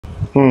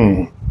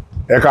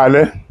Ẹ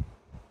káalẹ́,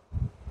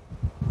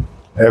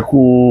 ẹ kú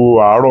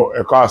àárọ̀,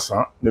 ẹ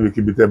káàsán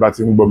níbikíbi tẹ́ bá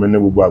ti ń gbọ́ mi ní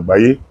gbogbo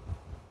àgbáyé.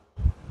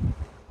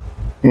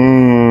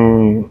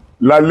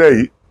 Lálẹ́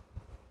yìí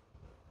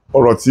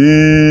ọ̀rọ̀ tí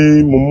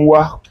mo mú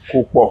wá kò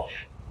pọ̀.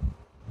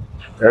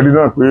 Ẹ rí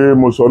náà pé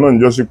mo sọ náà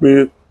níjọ́ sí pé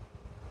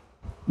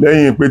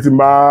lẹ́yìn pé tí n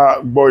bá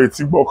gbọ́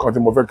etí gbọ́ kan tí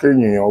mo fẹ́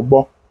kéèyàn èèyàn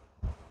gbọ́,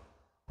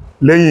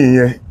 lẹ́yìn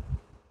yẹn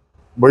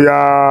bóyá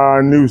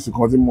news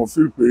kan tí mo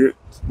feel pé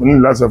mo ní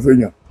láti sọ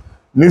fẹ́yàn,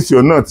 níṣẹ́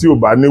ọ̀nà tí ò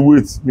bá ní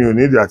weight mi ò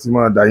ní ìdí àti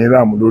máa dà yín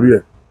láàmú lórí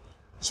ẹ̀.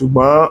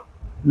 Ṣùgbọ́n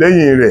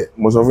lẹ́yìn rẹ̀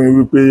mo sọ fún yín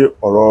wípé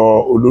ọ̀rọ̀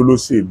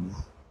olólóṣèlú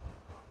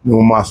ni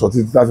mo máa sọ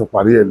títí láti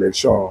parí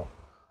election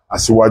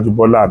aṣíwájú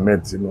Bọ́lá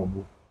Ahmed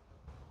Tinubu.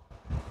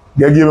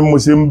 Gẹ́gẹ́ bí mo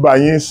ṣe ń bá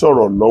yín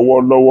sọ̀rọ̀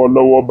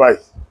lọ́wọ́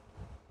báyìí,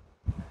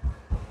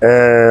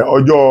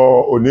 ọjọ́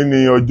òní ni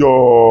ọjọ́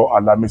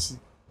Àlàmísì,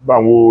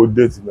 báwo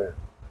déètì mẹ́rin.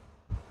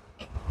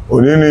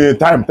 Òní ni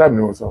time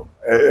ni mo sọ.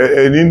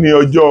 Ẹni ni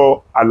ọjọ́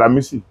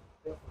Àlàmísì.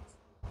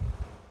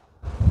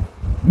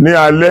 Ní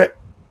alẹ́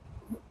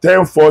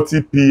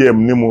 10:40 PM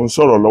ni mo ń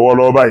sọ̀rọ̀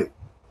lọ́wọ́lọ́wọ́ báyìí.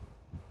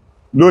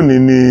 Lónìí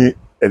ni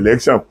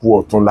election kù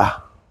ọ̀túnla.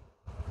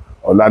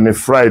 Ọ̀la ni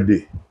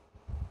Friday.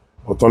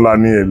 Ọ̀túnla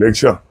ni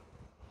election.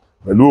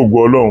 Pẹ̀lú ògo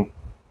Ọlọ́run,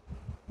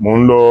 mo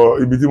ń lọ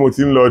ibi tí mo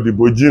ti ń lọ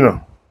dìbò jìnnà.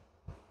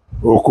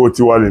 Oko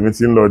tiwa lèmi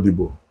ti ń lọ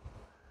dìbò.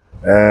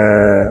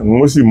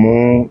 N ó sì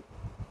mú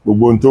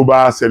gbogbo ohun tó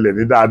bá ṣẹlẹ̀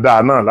ní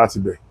dáadáa náà láti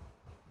bẹ̀.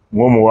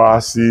 Wọ́n mú wá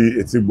sí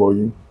etígbọ̀ọ́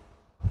yín.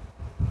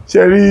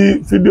 Ṣé rí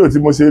fídíò tí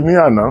mo ṣe ní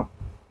àná?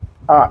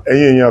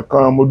 Ẹ̀yin èèyàn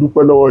kan, mo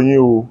dúpẹ́ lọ́wọ́ yín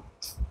o.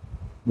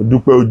 Mo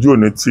dúpẹ́, ojú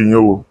òní tì yín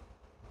o.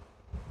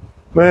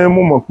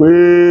 Mo mọ̀ pé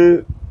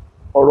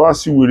ọ̀rọ̀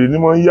aṣiwèrè ni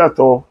mo ń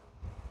yàtọ̀,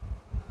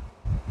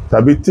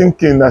 tàbí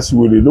thinking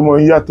aṣiwèrè ló mọ̀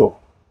ń yàtọ̀.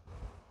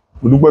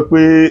 Mo dúpẹ́ pé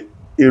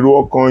èrò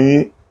ọkàn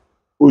yín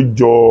ó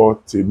jọ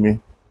tèmi.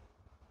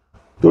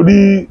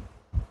 Torí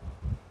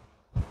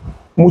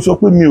mo sọ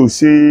pé mi ò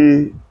ṣe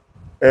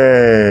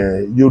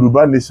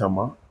Yorùbá nation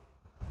mọ́.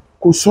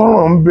 Kò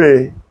sọ̀rọ̀ ń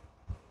bẹ̀.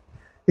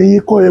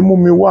 Ẹ̀yin kọ́ ẹ mú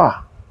mi wá.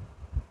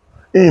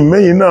 Ẹ̀yin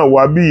mẹ́yìn náà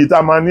wá bí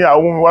ìta máa ní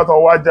àwọn mi wá tán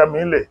wá já mi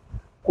lẹ̀.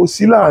 Kò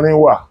sí láàrin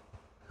wa.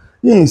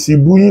 Yìí sì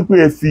bú yín pé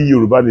ẹ fi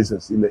Yorùbá nation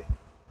sílẹ̀.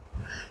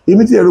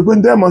 Èmi ti ẹ̀rù pé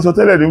ní tẹ́ẹ̀mọ́ sọ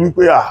tẹ́lẹ̀ ni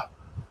wípé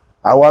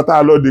àwa tá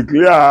a lọ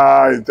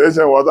declare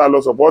intention wa tá a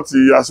lọ support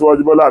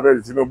aṣíwájú Bọ́lá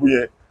Ahmed Tinubu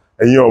yẹn,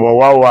 ẹ̀yin ọmọ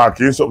wa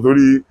kì í sọ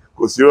torí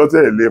kò sí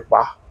rọ́tẹ̀ lè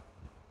pa.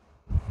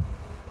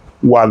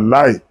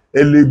 Wàláì,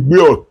 ẹ lè gbé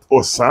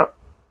ọ̀sán,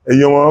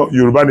 ẹ̀yin ọmọ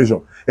Yorùbá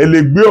nation, ẹ lè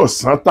gbé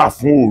ọ̀sán tà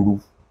fún òru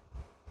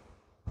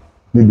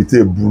níbi tí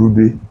ẹ burú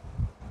dé.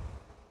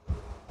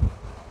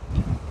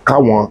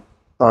 Káwọn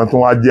àwọn tó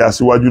wá jẹ́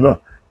aṣíwájú náà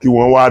kí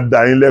wọ́n wá dá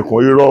yín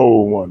lẹ́kùn, irọ́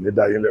o, wọn ní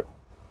dá yín lẹ́kùn.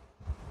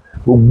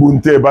 Gbogbo ń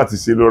tẹ́ ẹ bá ti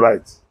ṣe ló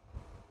right.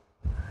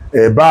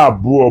 Ẹ bá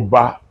bú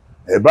ọba,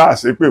 ẹ bá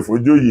ṣépè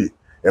fójóyè,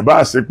 ẹ bá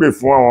ṣépè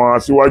fún àwọn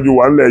aṣíwájú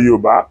wa nílẹ̀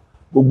Yorùbá,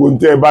 gbogbo ń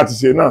tẹ́ ẹ bá ti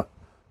ṣe náà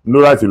ló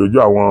right lójú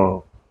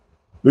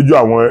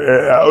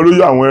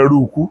àwọn ẹrú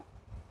ikú.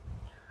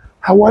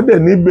 Àwa dẹ̀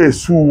níbẹ̀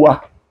sú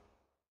wa.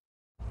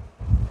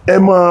 Ẹ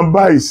máa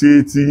bá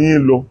ìṣe ti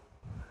yín lọ,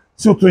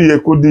 tí ó tún yẹ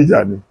kó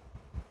dìjà ni.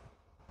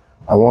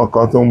 Àwọn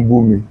kan tó ń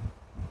bú mi,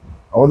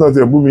 àwọn tó ń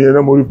tẹ̀ bú mi yẹn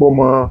náà mo rí pọ́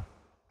mọ́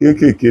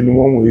kéékèèké ni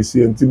wọ́n wòye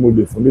sí ẹni tí mo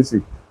lè fún lésì.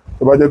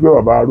 Tó bá jẹ́ pé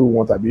bàbá arú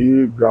wọn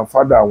tàbí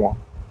grandfather wọn,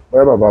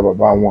 bóyá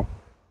bàbá wọn,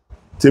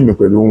 tèmi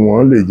pẹ̀lú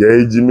wọn lè jẹ́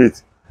age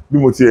mate. Bí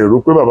mo ti rò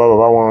pé bàbá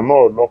wọn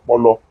náà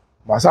lọ́pọlọ,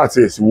 màá ṣàti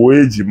ẹ̀sìn wo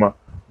age mọ́,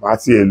 màá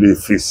ti ẹ̀ lè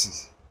fèsì.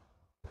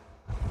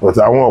 But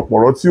àwọn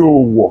ọ̀pọ̀rọ̀ tí ó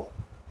wọ̀,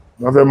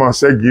 wọ́n fẹ́ máa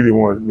ṣẹ́gìrì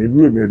wọn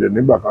nílùú èmi ẹ̀dẹ̀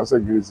nígbà kan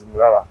ṣẹ́gìrì sí mi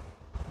lára.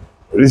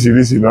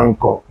 Oríṣiríṣi náà ń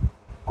kọ,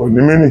 kò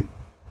ní mí nì.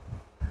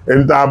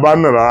 Ẹni tá a bá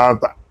nà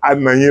rárá,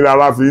 ànàyín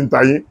rárá fi ń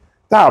ta yín.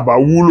 Tá a bá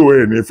wúlò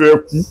ẹ̀ ní fẹ́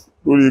kú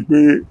lórí pé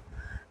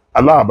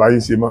aláàbá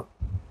yín ṣe mọ́.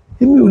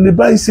 Èmi ò lè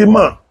bá yín ṣe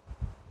mọ́.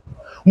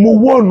 Mo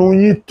wọ́ọ̀nù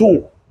yín tó.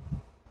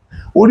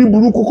 Orí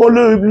burúkú kọ́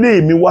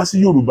lé mi wá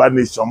sí Yorùbá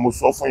nation, mo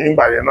sọ fún yín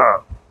gbà yẹn náà.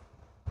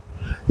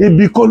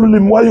 Ibi kọ́ ló lè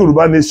mi wá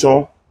Yorùbá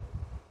nation.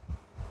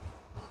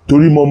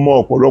 Torí mo mọ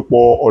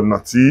ọ̀pọ̀lọpọ̀ ọ̀nà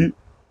tí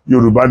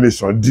Yorùbá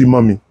nation dí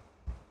mọ́ mi.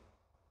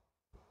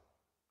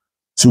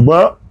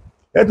 Ṣùgbọ́n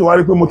ẹ tó wá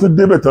rí pé mo tún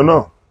débẹ̀ tán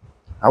náà,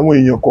 àwọn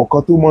èèyàn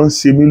kọ̀ọ̀kan tó máa ń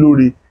ṣe mí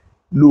lóore,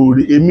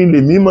 èmi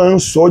lèmi máa ń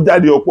sọ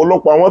jáde.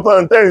 Ọ̀pọ̀lọpọ̀ àwọn tó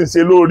ń tẹ́ ń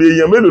ṣe lóore,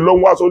 èèyàn mélòó ló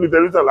ń wá sórí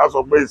tẹlifíṣàn lásọ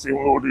pé ṣe ń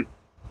lóore.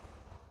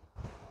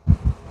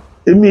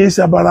 Èmi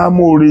ìṣàbára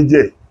mọ́ore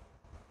jẹ́.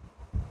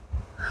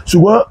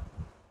 Ṣùgbọ́n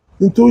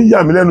ní tó ń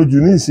yà mí lẹ́nu jù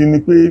ní ìsìn ni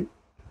pé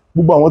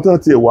gbogbo àwọn tó ń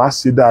tiẹ̀ wá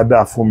ṣe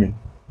dáadáa fún mi,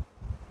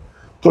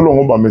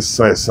 tọ́lọ́run bá mi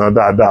san ẹ̀san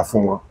dáadáa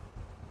fún wọn,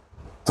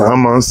 tàn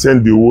máa ń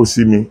sẹ́ndì owó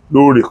sí mi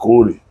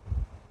lóòrèkóòrè.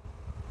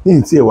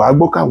 Ní tí ẹ̀ wá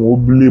gbọ́ káwọn ó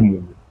blame mi.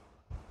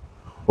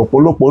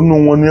 Ọ̀pọ̀lọpọ̀ nínú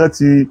wọn ni wọ́n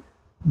ti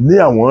ní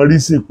àwọn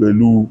reason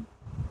pẹ̀lú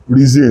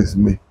reasons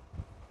mi.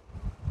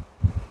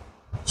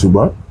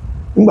 Ṣùgbọ́n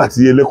nígbà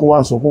tí ẹlẹ́kùn wá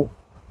ń sọ fún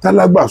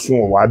tálágbàsùn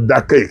wọn wá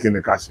dákẹ́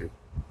ìkíni ká ṣe.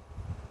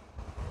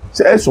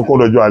 Ṣé ẹ sunkún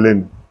lọ́jọ́ alẹ́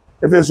ni?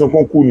 Ẹ fẹ́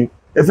sunkún kú ni?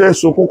 Ẹ fẹ́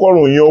sunkún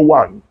kọ́rùn yín ó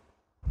wà ní?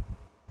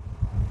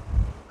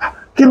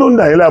 kí ló ń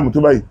dà yín láàmú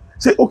tó báyìí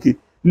ṣé òkè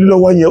lílọ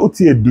wa yẹn ó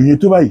ti ẹ̀dùn yín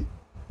tó báyìí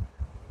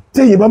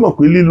tẹ́yìn bá mọ̀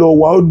pé lílọ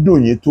wa ó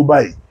dùn yín tó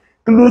báyìí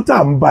kí ló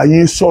tà ń bá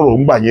yín sọ̀rọ̀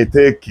ńgbà yẹn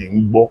tẹ́ kì í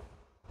gbọ́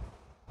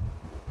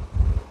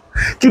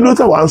kí ló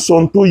tà wá ń sọ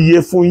ohun tó yẹ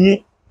fún yín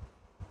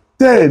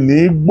tẹ́ ẹ̀ ní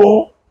gbọ́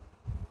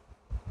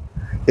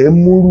ẹ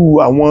múrú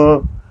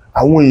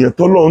àwọn èèyàn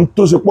tọ́lọ́run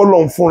tó ṣe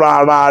pọ́lọ́run fúnra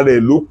ara rẹ̀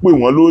ló pè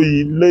wọ́n lórí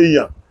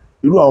léèyàn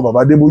irú àwọn bàbá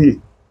Adébóyè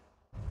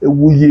ẹ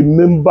wòye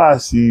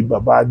mẹ́mbàsì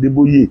bàbá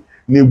Adébóyè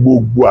ní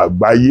gbogbo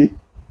àgbáyé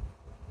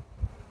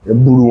ẹ ń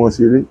búrú wọn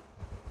ṣeré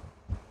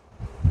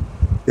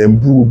ẹ ń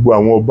bú gbogbo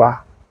àwọn ọba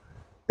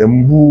ẹ ń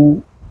bú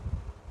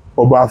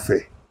ọba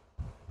Ifẹ̀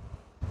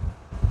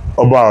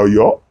ọba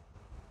Ọ̀yọ́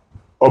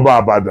ọba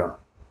Ìbàdàn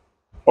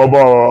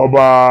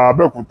ọba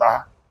Abẹ́òkúta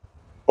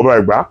ọba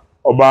Ẹ̀gbá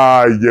ọba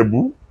Ìjẹ̀bú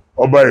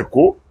ọba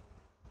Èkó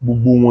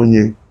gbogbo wọn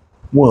yẹn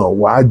wọn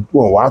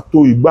wá tó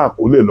igbá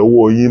àkólẹ̀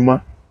lọ́wọ́ yín mọ́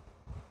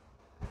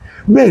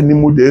bẹ́ẹ̀ ni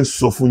mo dẹ̀ ń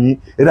sọ fún yín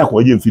ẹ dákun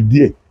ẹ jẹ́ n fi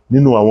díẹ̀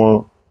nínú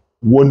àwọn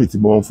wọ́nì tí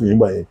mo máa ń fún yín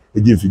gbà yẹn ẹ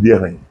jẹ́ n fi díẹ̀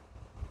hàn yín.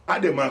 a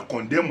dẹ̀ máa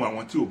kọ̀ndẹ́mù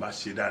àwọn tí ò bá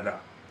ṣe dáadáa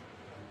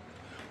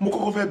mo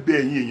kọ́kọ́ fẹ́ bẹ̀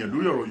ẹ̀yin èèyàn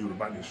lórí ọ̀rọ̀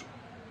Yorùbá Nation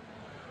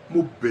mo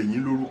bẹ̀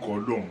yín lórúkọ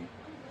Ọlọ́run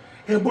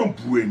ẹ má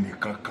bú ẹnì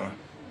kankan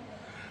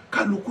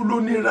kálukú ló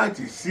ní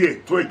ráìtì sí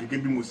ẹ̀tọ́ ẹ̀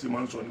gẹ́gẹ́ bí mo ṣe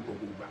máa ń sọ ní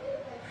gbogbo ìgbà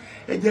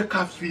ẹ jẹ́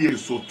ká fi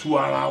èso tú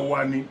ara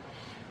wa ní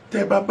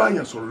tẹ́ bá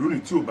báyàn sọ̀rọ̀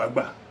lónìí tí ò bá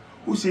gbà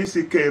ó ṣeé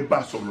ṣe kẹ́ ẹ bá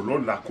sọ̀rọ̀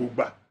lọ́la kó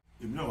gbà.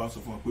 èmi náà wá sọ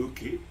fún wa pé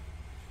ókè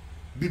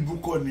bíbú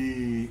kọ́ ni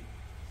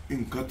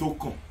nǹkan tó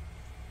kàn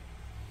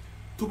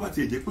tó bá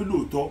tiẹ̀ jẹ́ pé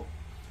lóòótọ́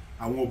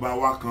àwọn ọba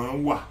wa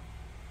kan wà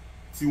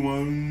tí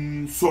wọ́n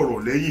ń sọ̀rọ̀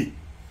lẹ́yìn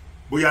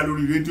bóyá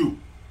lórí rédíò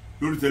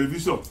lórí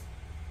tẹlifíṣàn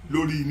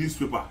lórí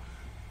newspaper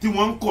tí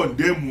wọ́n ń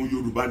kọ̀ndẹ́mù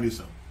Yorùbá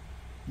Nation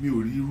mi ò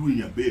rí irú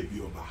èèyàn bẹ́ẹ̀ bí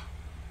ọba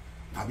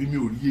tàbí mi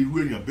ò rí irú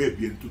èèyàn bẹ́ẹ̀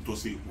bí ẹni tó tọ́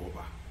sí ipò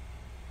ọba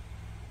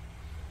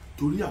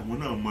torí àwọn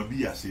náà mọ bí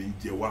ìyà ṣe ń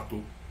jẹ wá tó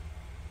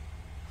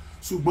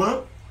ṣùgbọ́n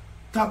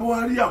tábọ́ wá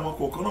rí àwọn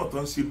kọ̀ọ̀kan náà tó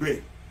ń ṣe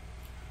bẹ́ẹ̀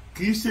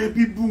kì í ṣe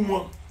bíbú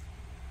wọn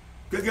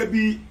gẹ́gẹ́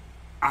bí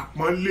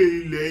àpọ́nlé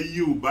ilẹ̀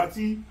Yorùbá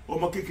tí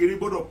ọmọ kékeré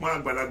gbọ́dọ̀ pọ́n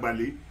àgbàlagbà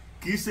lé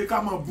kì í ṣe ká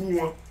máa bú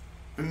wọn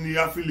ni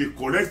a fi lè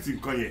correct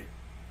nǹkan yẹn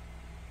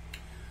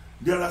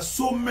there are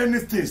so many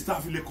things tá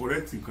a fi lè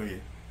correct nǹkan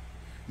yẹn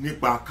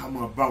nípa ká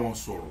máa bá wọn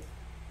sọ̀rọ̀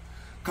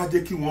ká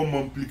jẹ́ kí wọ́n mọ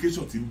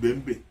implication tí ń bẹ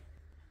ń bẹ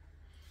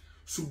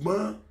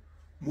ṣùgbọ́n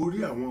mo rí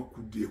àwọn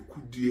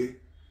kùdìẹ̀kùdìẹ̀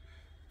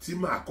tí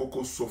màá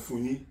kọ́kọ́ sọ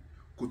fún yín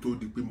kó tó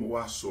di pé mo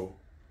wá sọ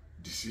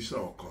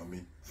decision ọkàn mi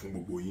fún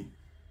gbogbo yín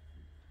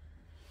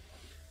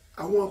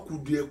àwọn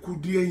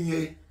kùdìẹ̀kùdìẹ̀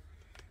yẹn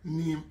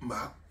ni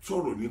màá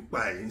sọ̀rọ̀ nípa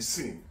ẹ̀ ń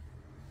sìn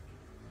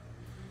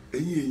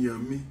ẹ̀yin èèyàn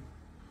mi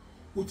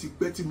ó ti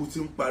pẹ́ tí mo ti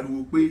ń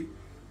pariwo pé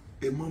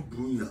ẹ má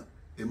búyàn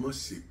ẹ má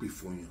ṣépè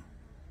fún yàn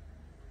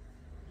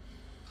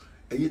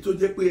ẹ̀yin tó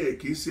jẹ́ pé ẹ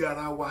kì í ṣe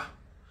ara wa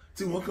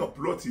tí wọ́n kàn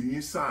plọ́ọ̀tì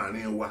yín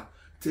sáàárín wa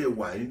tẹ́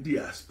wà ní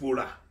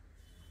diaspora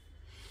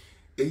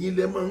ẹ̀yin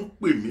lẹ máa ń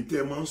pè mí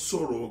tẹ́ máa ń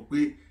sọ̀rọ̀ pé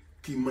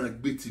kí n máa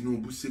gbé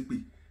Tinubu ṣépè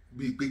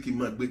bíi pé kí n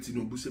máa gbé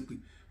Tinubu ṣépè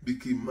bíi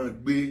kí n máa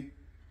gbé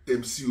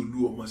MC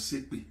Olúọmọ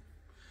ṣépè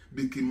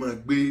bíi kí n máa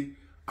gbé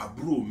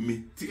àbúrò mi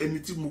tí ẹni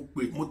tí mo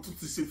pè mo tún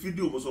ti ṣe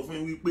fídíò mo sọ fún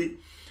yín wípé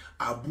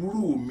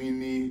àbúrò mi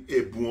ni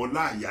Ẹ̀bùn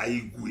Ọláìyá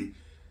Igwe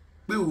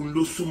pé òun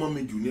ló súnmọ́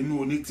mi jù nínú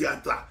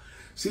onítíátà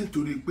ṣé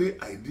nítorí pé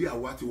àìdíà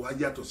wa ti wá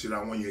yàtọ̀ síra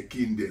wọn yẹn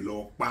kí n dẹ̀ lọ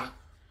pa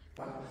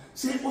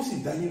ṣé ó sì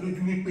dá yín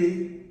lójú wípé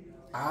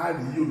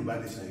àárí Yorùbá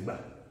Nation ìgbà.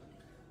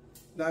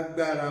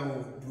 lágbára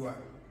Oòduà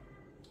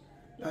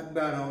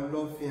lágbára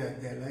Ọlọ́fin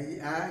Àjàláyé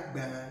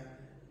àgbà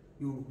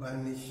Yorùbá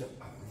Nation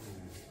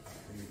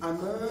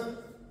àmọ́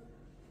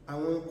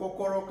àwọn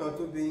kọ́kọ́rọ́ kan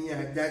tó bí yín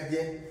ajá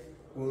jẹ́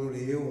òun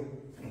rèé o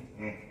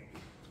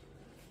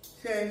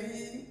ṣe rí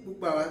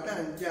gbogbo àwa tá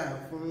à ń jà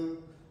fún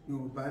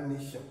Yorùbá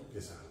Nation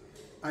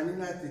a ní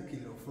láti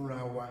kìlọ̀ fúnra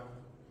wa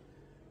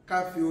ká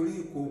fi orí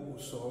ìkòkò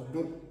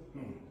sọ́ọ̀dún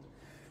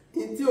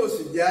ní tí ò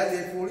sì já lè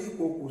forí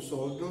ìkòkò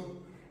sọ́ọ̀dún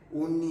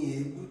ó ní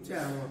èébú tí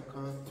àwọn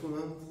kan tí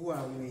wọ́n ń bú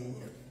àwọn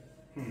èèyàn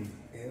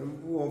ẹ̀ ń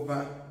bú ọba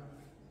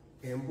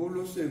ẹ̀ ń bú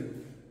olóṣèlú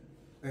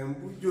ẹ̀ ń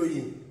bú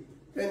joyè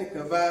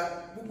tẹ́nìkan bá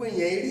gbogbo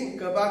èèyàn rí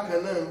nǹkan bákan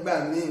náà ń gbà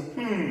míì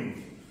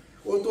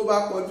ó tó bá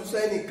kọjú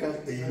sẹ́nìkan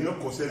ẹ̀yìn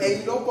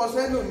ló kọ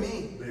sẹ́lòmíì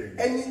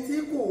ẹni tí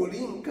kò rí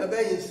nǹkan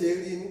bẹ́yìn ṣe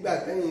rí nígbà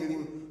tẹ́yìn rí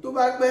tó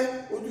bá pẹ́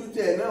ojú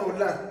tiẹ̀ náà ó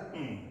là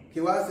kí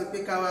wá sí pé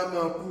ká wá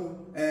máa bú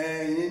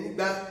ẹ̀yin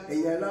nígbà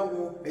ẹ̀yin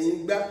aláwo ẹ̀yin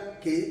gbá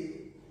ké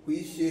kò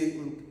í ṣe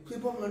pé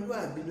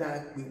bọ́mọlúàbí la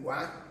pè wá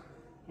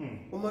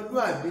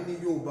ọmọlúàbí ni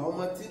Yorùbá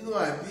ọmọ tínú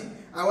àbí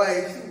àwa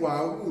ẹ̀ sì wà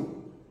á wù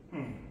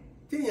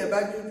tíyẹn bá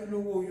jójú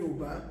lówó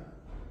Yorùbá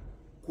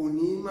kò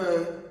ní máa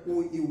wo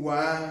ìwà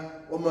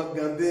ọmọ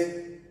gànbẹ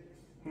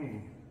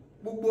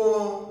gbogbo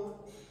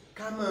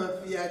ká máa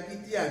fi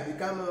agídí àbí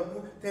ká máa bú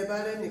tẹ bá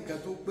lẹ́nìkan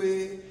tó pé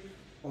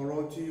ọ̀rọ̀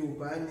tí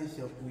Yorùbá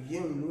Nation kò yé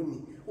òun lónìí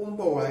ó ń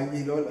bọ̀ wá yé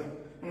lọ́la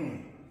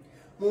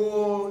mo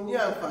ní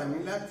àǹfààní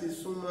láti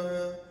súnmọ́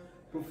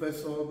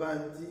Professor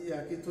Banji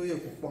Akíntóyè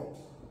púpọ̀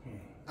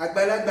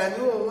àgbàlagbà ni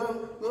wọ́n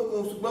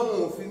ṣùgbọ́n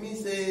wọn ò fi mí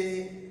ṣe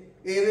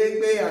eré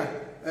pé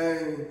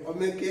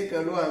ọmọ èké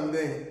kan ló wà ń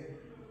bẹ̀.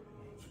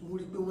 mo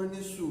rí i pé wọ́n ní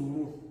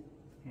sùúrù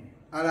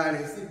ara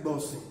rẹ̀ sì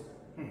gbọ̀nsìn.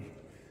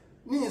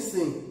 ní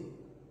ìsìn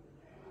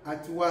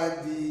àti wá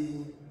di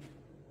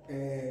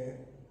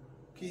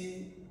kí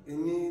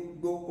èmi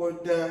gbókọ́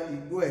dán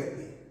igbó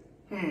ẹ̀gbẹ́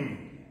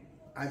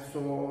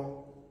aṣọ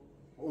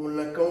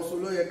ọ̀nà kan ṣoṣo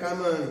ló yẹ ká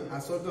máa rìn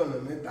àsọdọ̀nà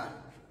mẹ́ta.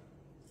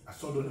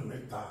 àsọdọ̀nà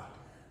mẹ́ta.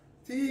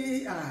 tí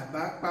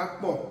àbá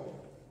papọ̀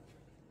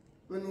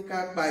wọ́n ní ká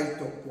pa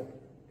ìtọ̀ pọ̀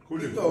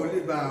ìtọ̀ ò lè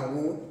bá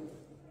àwo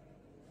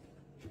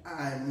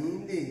àní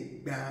lè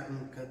gba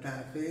nǹkan tá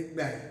a fẹ́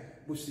gbà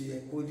bó ṣe yẹ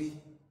kó rí.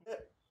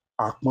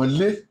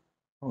 àpọ́nlé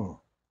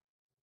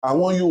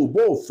àwọn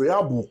Yorùbá ò fẹ́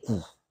àbùkù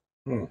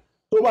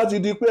tó bá ti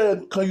di pé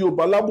nǹkan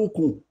Yorùbá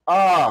lábùkù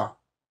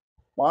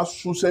wọ́n á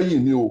sún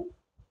sẹ́yìn ni o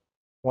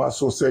wọ́n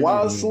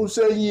á sún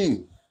sẹ́yìn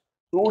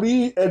torí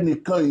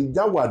ẹnìkan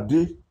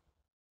ìjáwádé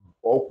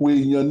ọ̀pọ̀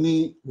èèyàn ni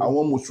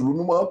àwọn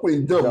mùsùlùmí máa ń pè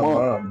ń jẹ̀mọ́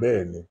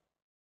bẹ́ẹ̀ ni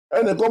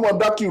ẹnìkan máa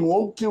dá kírun ó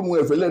ń kírun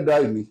ẹ̀fẹ́lẹ́ dá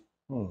ìní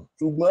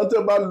ṣùgbọ́n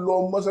tẹ́ bá lọ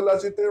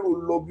mọ́sálásí tẹ́rò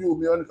lọ bí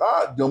omi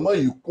jẹ̀mọ́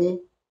yìí kún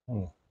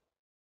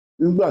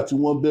nígbà tí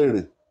wọ́n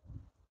bẹ̀rẹ̀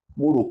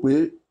mo rò pé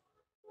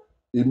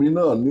èmi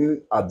náà ní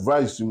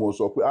advice mo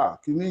sọ pé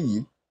kíní yìí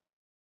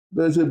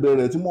bẹ́ẹ̀ ṣe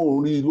bẹ̀rẹ̀ tí mò ń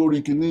rí lórí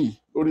kíní yìí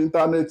lórí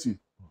íńtánẹ́ẹ̀tì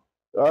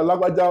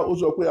alágbájá ó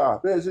sọ pé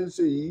bẹ́ẹ̀ ṣe ń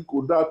ṣe yìí kò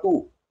dáa tó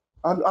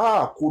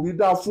kò ní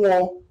dáa fún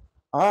ọ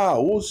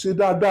ó ṣe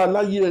dáadáa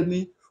láyé ẹni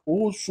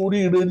ó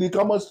soríire ni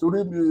ká má sórí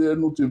mi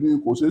ẹnu tèmi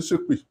kò ṣeé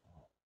ṣépè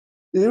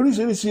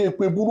oríṣiríṣi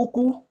èpè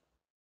burúkú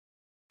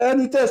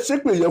ẹni tẹ́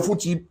ṣépè yẹn fún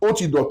ó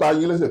ti dọ̀tá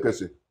yín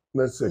lẹ́sẹ̀kẹsẹ̀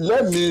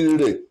lẹ́mìí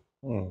rẹ̀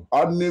á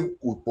ní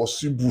kò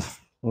pọ́síbù.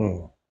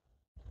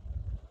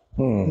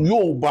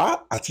 Yorùbá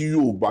àti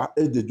Yorùbá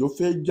ẹ̀jẹ̀jọ́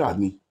fẹ́ jà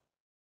ni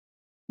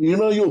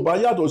ìran Yorùbá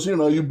yàtọ̀ sí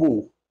ìran Ìgbò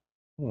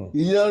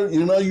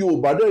ìran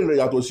Yorùbá dẹ̀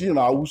yàtọ̀ sí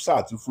ìran Haúsá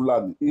àti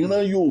Fúlàní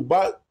ìran Yorùbá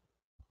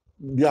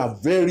we are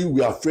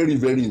very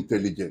very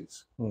intelligent.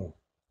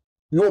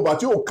 Yorùbá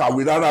tí ò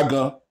kàwé rárá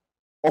gan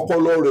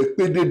ọpọlọ rẹ̀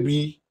pé débi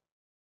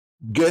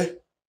gẹ́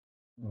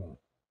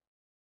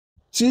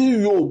tí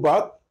Yorùbá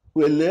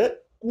pẹ̀lẹ́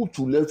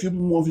kùtù lẹ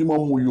wọ́n fi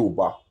máa mú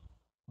Yorùbá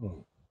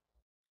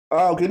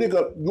kìíní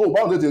kan Yorùbá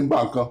ò tètè ń gbà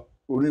nǹkan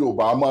orí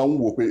Yorùbá máa ń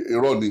wò pé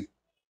irọ́ ni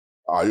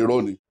irọ́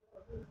ni.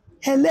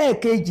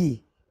 ẹlẹ́ẹ̀kejì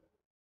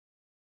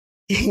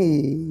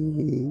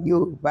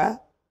Yorùbá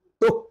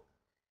tó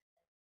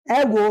ẹ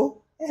wo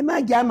ẹ má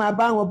jà máa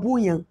bá wọn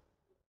búyàn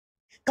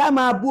ká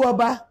máa bú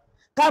ọba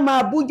ká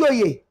máa bú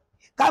jòyè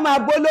ká máa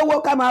bú olówó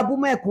ká máa bú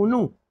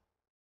mẹ̀kúnnù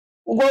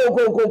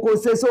kò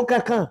ṣèso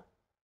kankan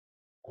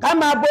ká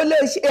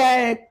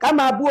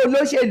máa bú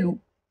olóṣèlú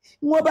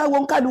wọ́n bá wo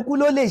kálukú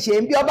ló lè ṣe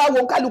bí ọba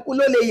wo kálukú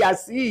ló lè yà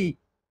sí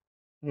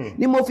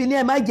ni mo fi ní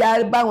ẹ má jà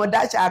bá wọn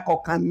dáṣà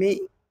kọ̀ọ̀kan mi.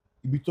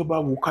 ibi tó bá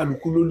wo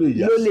kálukú ló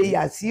lè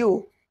yà sí o.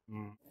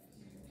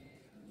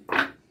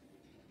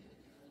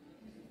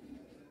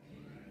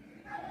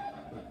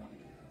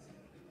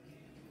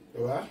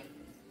 Wá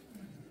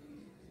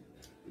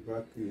ìfà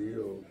kìí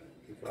o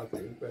ìfà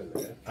kìí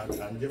pẹ̀lẹ́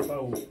àtàǹjẹ́fà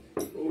o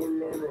ó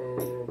lọ́rọ̀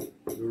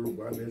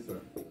Yorùbá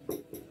nation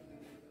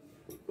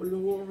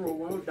olówó ọ̀rọ̀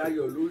wa ó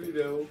dayọ̀ lórí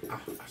rẹ o.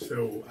 àṣẹ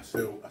o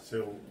àṣẹ o àṣẹ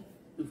o.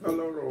 Ifá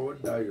lọ́rọ̀ ó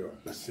dayọ̀.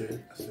 àṣẹ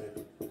àṣẹ.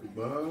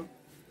 ṣùgbọ́n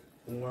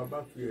òun a bá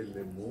fi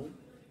ẹ̀lẹ̀ mú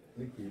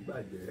ní kì í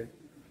bàjẹ́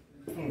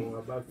òun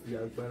a bá fi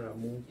agbára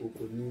mú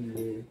kókó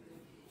nílé.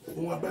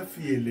 òun a bá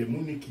fi ẹ̀lẹ̀ mú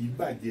ní kì í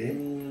bàjẹ́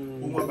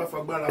òun a bá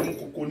fagbára mú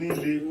kókó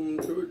nílé.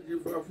 tó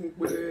dífá fún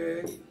pé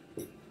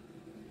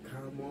ká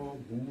mọ́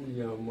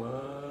búyàn mọ́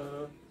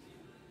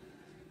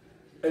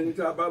ẹni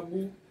tá a bá bú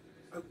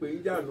a pè é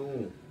jànú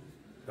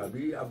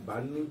tàbí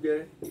àbánújẹ́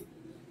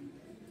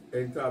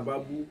ẹni tá a bá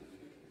bú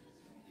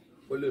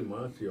ó lè má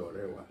ṣe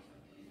ọ̀rẹ́ wa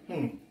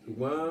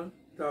ṣùgbọ́n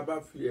tá a bá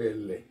fi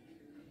ẹ̀lẹ̀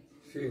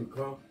ṣe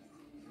nǹkan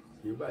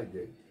kì í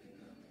bàjẹ́.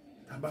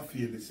 tá a bá fi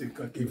ẹ̀lẹ̀ ṣe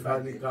nǹkan kì í Ifá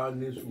ní bàjẹ́. ká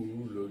ní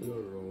sùúrù lórí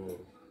ọ̀rọ̀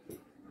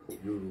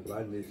Yorùbá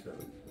nation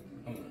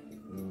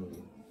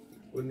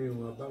ó ní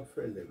wọn bá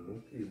fẹ̀lẹ̀ mú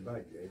kì í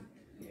bàjẹ́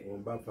wọn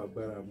bá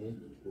fagbára mú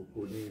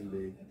kókó ní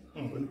ilé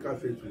wọn ní ká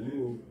ṣe sùúrù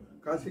o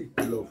ká sì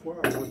kìlọ̀ fún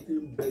àwọn tí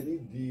ń bẹ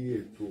nídìí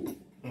ètò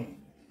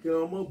kí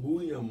wọ́n má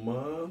búyàn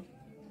mọ́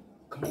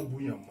ká má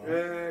búyàn mọ́.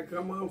 ká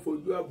má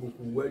fojú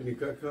àbùkù wẹ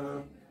nìkankan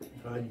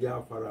ká jẹ́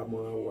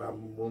àfaramọ́ wa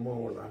mọ́mọ́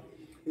wọn la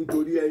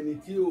nítorí ẹni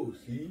tí ò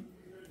sí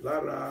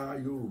lára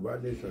Yorùbá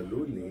nation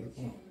lónìí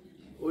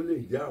ó lè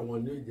jẹ́ àwọn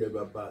ní ìjẹ́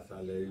bàbá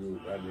àṣàlẹ̀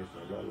Yorùbá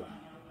nation lọ́la.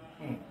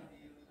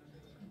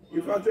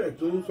 Ifá tẹ̀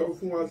tó ń sọ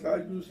fún wa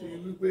ṣáájú sí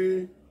wípé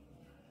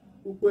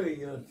púpọ̀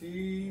èèyàn tí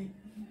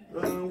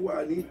wọ́n wà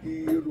nídìí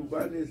Yorùbá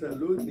nation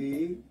lónìí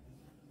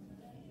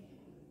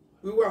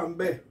wíwà ń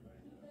bẹ̀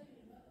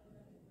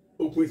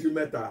ó pín sí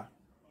mẹ́ta.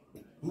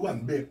 wíwà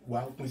ń bẹ̀ wá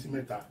ó pín sí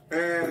mẹ́ta.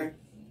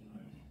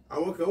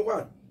 àwọn kan wà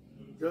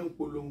tí wọ́n ń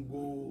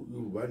polongo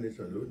Yorùbá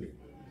nation lónìí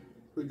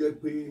tó jẹ́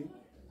pé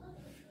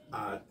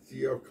àti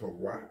ọkàn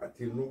wá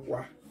àti inú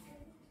wá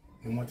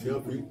ni wọ́n ti tí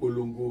wọ́n fi ń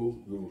polongo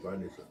Yorùbá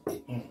nation.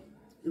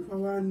 Ifá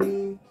wa ní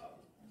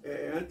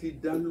ẹ̀ ti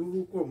dá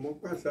lórúkọ mọ́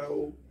pàṣà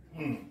o.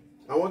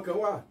 Àwọn kan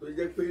wà tó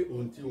jẹ́ pé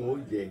ohun tí wọ́n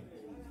jẹ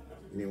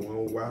ni wọ́n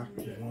wá.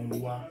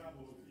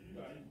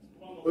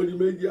 Ó di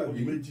méjì àbí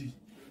méjì.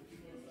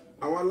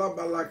 Àwọn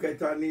alábala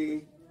kẹta ni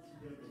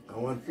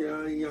àwọn tí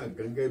wọ́n yàn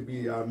gẹ́gẹ́ bí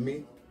àmì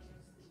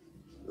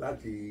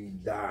láti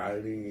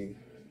darí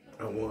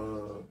àwọn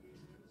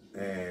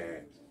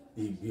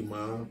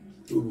ìgbìmọ̀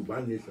Yorùbá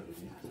nation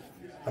yìí.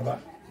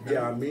 Bí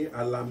àmì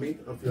alámì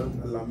ọ̀fíọ́sì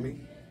alámì.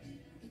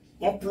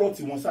 Wọ́n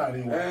plọ́ọ̀tì wọn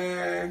sáàrin wọn.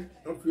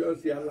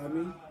 Ọ̀fíọ́sì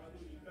alámì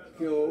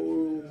kí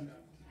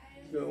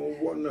wọ́n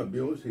wọ́nà bí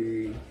wọ́n ṣe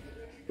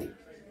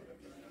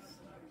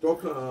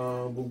tọ́kàn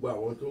gbogbo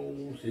àwọn tó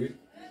ń ṣe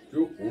tí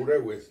ó kó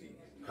rẹ̀wẹ̀sì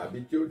tàbí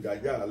tí ó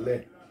dájà alẹ̀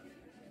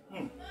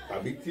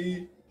tàbí tí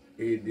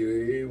èdè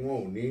wọn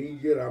ò ní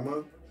yéra mọ́.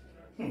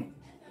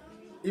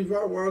 Ifá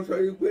wọn sọ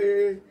yìí pé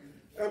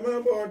ẹ má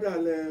bọ́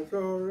dalẹ̀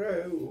sọ́rẹ́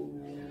o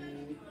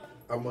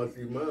àmọ́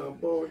sì má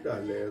bọ́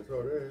dalẹ̀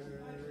sọ́rẹ́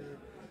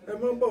ẹ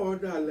má bọ́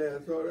dalẹ̀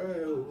sọ́rẹ́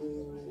o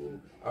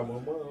àmọ́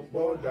má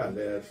bọ́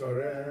dalẹ̀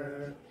sọ́rẹ́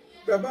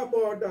bẹ́ẹ̀ bá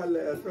bọ́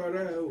dalẹ̀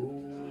sọ́rẹ́ o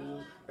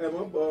ẹ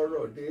má bọ́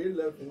ọ̀rọ̀ dé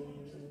lẹ́fun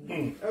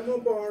ẹ má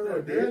bọ́ ọ̀rọ̀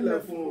dé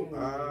lẹ́fun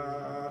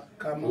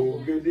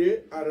ògèdè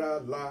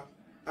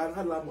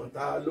ara la mọ̀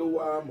ta ló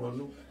wá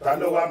mọ̀nú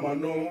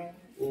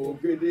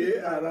ògèdè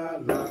ara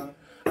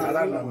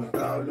la mọ̀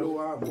ta ló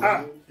wá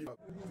mọ̀nú.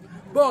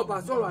 bọ́ọ̀ bá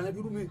sọ̀rọ̀ àyàn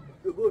bírú mi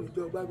yóò ní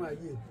jọ gbámọ̀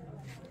ayé ẹ̀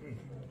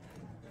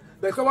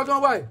bẹ̀ẹ̀ sọ́wọ́ tí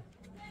wọ́n wáyé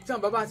tí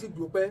àwọn bàbá ti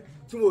dùn pẹ́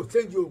tí wọn ò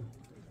tẹ́ǹdì òun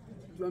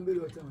tí wọ́n ń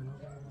bèrè ọ̀tẹ̀ wọn lọ.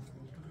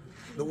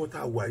 Lọ́wọ́ tá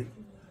a wà yìí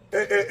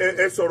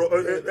ẹ sọ̀rọ̀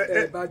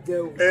bá jẹ́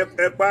o.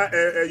 ẹ pa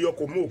ẹyọ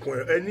kò mú òkun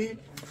ẹ ní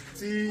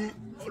tí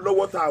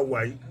lọ́wọ́ tá a wà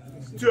yìí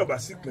tí ọba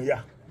sì pínyà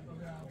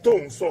tó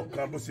ń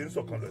ṣọ̀kan bó ṣe ń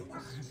ṣọ̀kan lọ yìí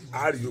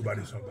àárí Yorùbá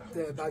nation gbà.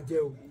 tẹ́ ẹ bá jẹ́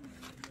o.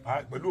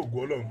 pẹ̀lú ògo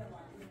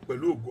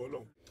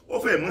Ọlọ́run ó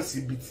fẹ́ mọ̀ sí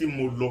ibi tí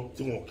mo lọ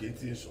tí wọn kì í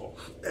ti sọ.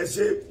 ẹ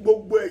ṣe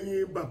gbogbo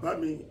ẹ̀yin bàbá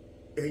mi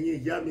ẹ̀yin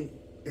ìyá mi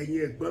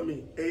ẹ̀yin ẹ̀gbọ́n mi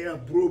ẹ̀yin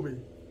àbúrò mi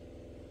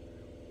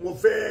wọ́n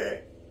fẹ́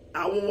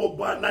àwọn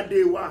ọba aládé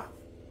wa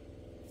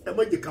ẹ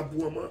má jẹ́ ká bú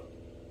wọn mọ́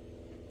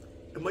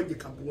ẹ má jẹ́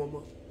ká bú wọn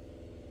mọ́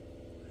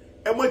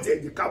ẹ má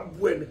jẹ́ ká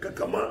bú ẹnì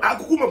kankan mọ́.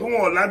 àkókò mọ̀ fún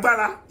wọn ò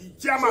lágbára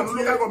chairman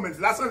local government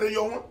lásán lè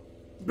yọ wọn.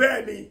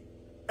 bẹ́ẹ̀ ni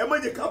ẹ má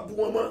jẹ́ ká bú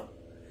wọn mọ́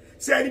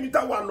ṣé ẹni bí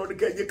táwọn àlọ́ ni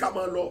kẹ́ ẹ jẹ́ ká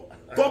máa lọ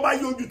tó bá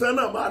yí ojú tán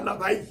náà máa nà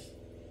báyìí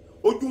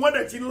ojú wọn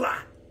dẹ̀ ti ń là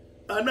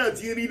náà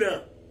ti rí náà.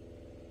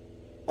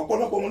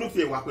 ọ̀pọ̀lọpọ̀ wọn ló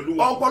fi ẹ̀wà pẹ̀lú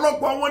wa.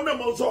 ọ̀pọ̀lọpọ̀ wọn náà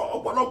mọ̀ sọ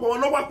ọ̀pọ̀lọpọ̀ wọn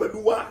ló wà pẹ̀lú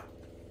wa.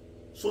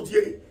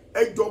 sotie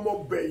ẹjọ́ mọ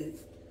bẹ̀yìn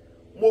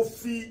mo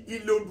fi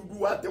ilé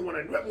Odùduwà tẹ̀wọ̀n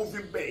rẹ̀ mo fi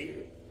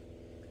bẹ̀yìn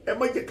ẹ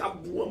má jẹ́ ká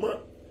bú wọn mọ́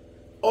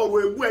ọ̀rọ̀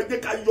ègbú ẹ jẹ́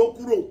ká yọ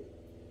kúrò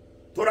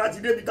tọ́ra ti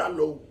débi tá a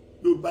lọ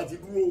Yorùbá ti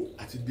dúró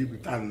àti débi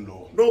tá a lọ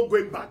no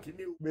going back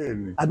ni o.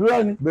 bẹ́ẹ̀ni àdúrà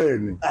ni.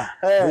 bẹ́ẹ̀ni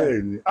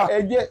bẹ́ẹ̀ni ẹ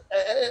jẹ́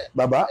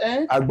bàbá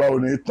àgbà ò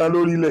ní tán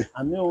lórílẹ̀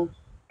àmín o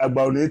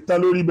àgbà ò ní tán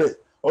lórí bẹ́ẹ̀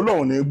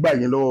Ọlọ́run ní gbà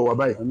yín lọ́wọ́ wa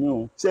báyìí. àmín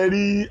o. ṣe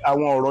rí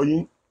àwọn ọ̀rọ̀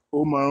yín ó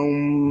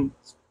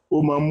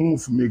máa ń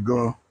move mi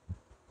gan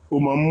ó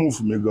máa ń move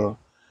mi gan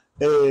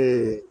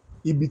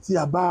ibi tí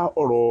a bá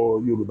ọ̀rọ̀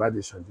Yorùbá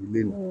nation dé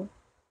lé ní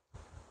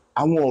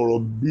àwọn ọ̀rọ̀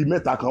bíi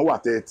mẹ́ta kan wà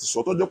tẹ́ ti sọ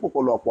tọ́jọ́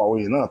pọ̀pọ̀lọpọ̀ àwọn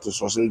èèyàn náà ti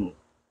sọ sẹ́yìn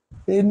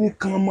ẹni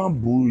kan má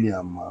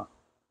búyàn mọ́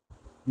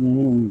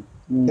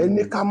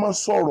ẹni ká má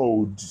sọ̀rọ̀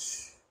òdì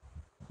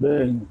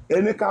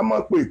ẹni ká má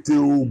pète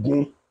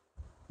ogun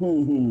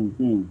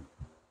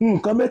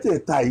nǹkan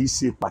mẹ́tẹ̀ẹ̀ta yìí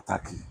ṣe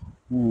pàtàkì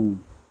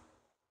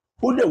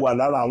ó dẹ̀ wà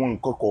lára àwọn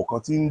nǹkan kọ̀ọ̀kan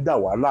tí ń dà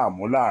wá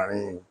láàmú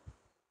láàrin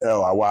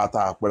àwa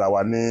tá a pera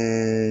wa ní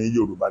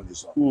Yorùbá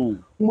nation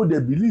mo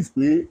dẹ̀ believe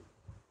pé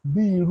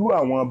bí irú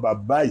àwọn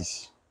bàbá yìí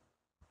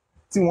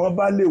tí wọ́n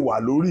bá lè wà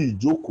lórí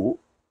ìjókòó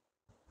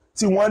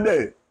tí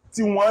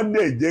wọ́n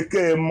dẹ̀ jẹ́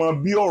kẹ́ ẹ mọ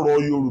bí ọ̀rọ̀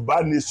Yorùbá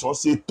nation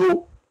ṣe tó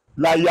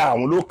láyà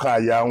àwọn ló ka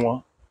àyà wọn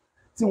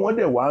tí wọ́n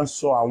dẹ̀ wá ń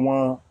sọ àwọn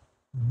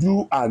do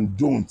and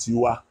don't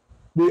wa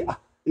pé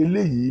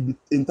eléyìí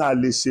n tá a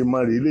lè ṣe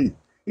mọ́ rèé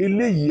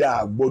eléyìí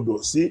a gbọ́dọ̀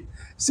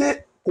ṣe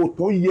kò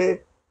tó yẹ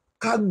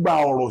ká gba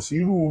ọ̀rọ̀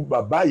sírú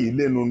bàbá yìí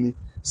lẹ́nu ni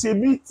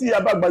ṣebí tí a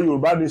bá gba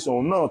Yorùbá nation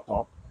náà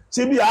tán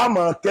ṣebí a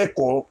máa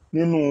kẹ́kọ̀ọ́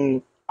nínú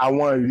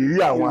àwọn ìrírí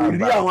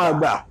àwọn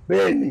àgbà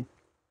bẹ́ẹ̀ ni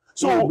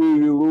so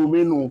béèrè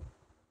romínú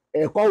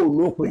ẹ̀kọ́ ò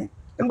lópin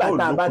nígbà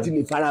tá a bá ti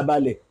lè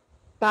farabalẹ̀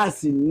tá a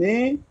sì ní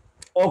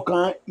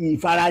ọkàn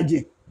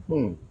ìfarajìn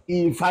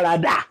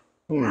ìfaradà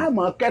a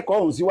máa kẹ́kọ̀ọ́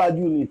ọ̀hún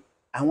síwájú ni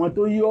àwọn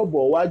tó yí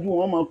ọ̀bọ̀ wájú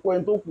wọn máa kọ́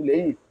ẹni tó kù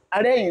lẹ́yìn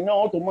arẹ́yìn náà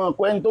wọ́n tó máa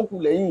kọ́ ẹni tó kù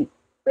lẹ́yìn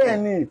bẹ́ẹ̀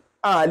ni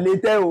a lè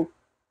tẹ́ o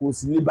kò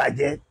sì lè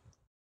bàjẹ́.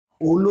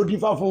 òun ló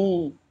dífá fún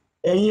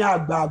ẹ̀yin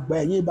àgbààgbà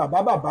ẹ̀yin bàbá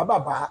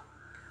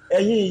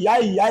ẹ̀yin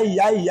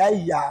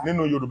ìyá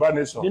nínú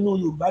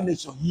Yorùbá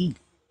nation yìí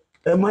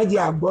ẹ má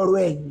jẹ́ àgbọ́rọ̀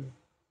ẹ̀yìn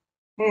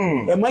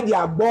ẹ má jẹ́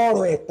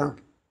àgbọ́rọ̀ ẹ̀tàn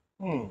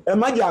ẹ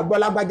má jẹ́ àgbọ́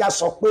lágbájá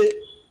sọ pé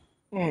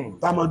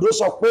tàmọ̀dó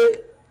sọ pé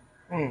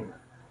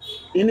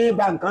iní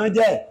ibà nǹkan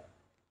jẹ́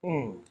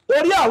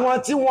torí àwọn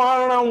tí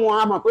wọ́n rán wọn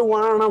a mọ̀ pé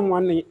wọ́n rán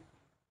wọn ni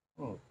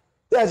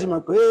tí a sì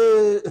mọ̀ pé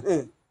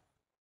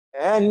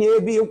ẹni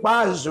ebi pa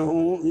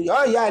sùn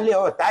yóò yálé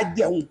ọ̀tá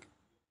jẹun.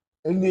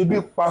 ẹni ebi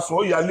pasùn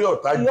ó yálé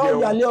ọ̀tá yóò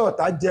jẹun. yálé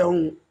ọ̀tá jẹun.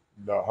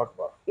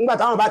 nígbà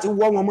táwọn bá ti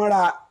wọ́ wọn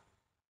mọ́ra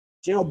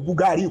tí wọ́n bu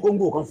gàrí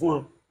kóńgò kan fún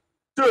wọn.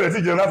 tí ò lè ti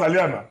jẹun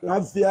látàlẹ́ àná.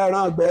 wọ́n fi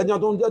ẹran ọ̀gbẹ́ ẹjọ́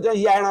tó ń jẹ́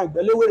ya ẹran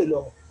ọ̀gbẹ́ léwèrè lọ.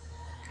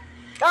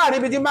 láàrin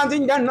ibi tí bá ti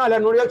ń jẹ́ náà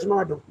lẹ́nu yóò ti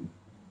máa dùn.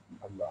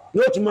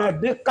 yóò ti máa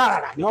dín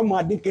kàrà ni wọ́n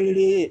máa dín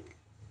kéré.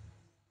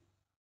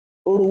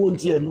 orówó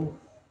ti ẹnu.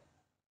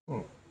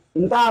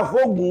 nta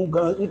fóògùn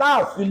gan nta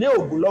filé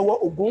ògùn lọ́wọ́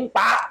ògùn ń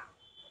pa á.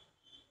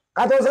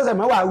 ká tó ṣẹ̀ṣẹ̀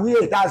mẹ́wàá wí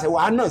èyí tá a ṣẹ̀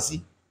wàá nà sí.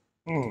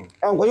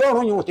 ẹ̀wọ̀n yóò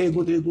rún yòó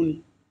tegun tegun ni.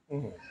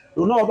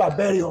 lòun náà bá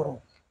bẹ́ẹ̀rẹ̀ ọ̀rọ̀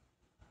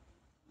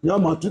ni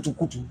ọmọ tútù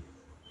kùtù.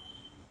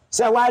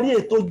 ṣe wá rí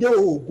ètò jẹ́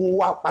oògùn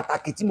wa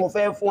pàtàkì tí mo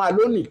fẹ́ fún wa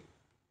lónìí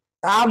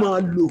tá a máa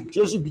lò tí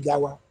ó sì bìjà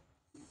wa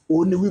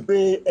òun ni wípé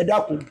ẹ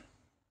dákun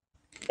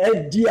ẹ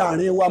di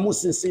àárín wa mú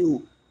ṣinṣin o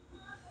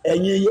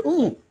ẹ̀yin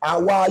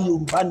àwa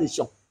Yorùbá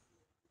nation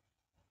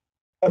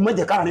ẹ má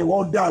jẹ́ káàrin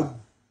wọn dàrú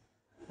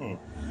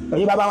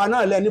ẹ̀yin bàbá wa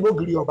náà lẹ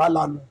níbògiri ọba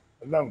lanu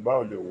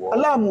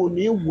aláàmù ò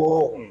ní wọ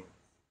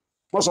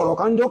mo sọ̀rọ̀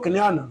kan jọ́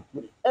kìnìún àná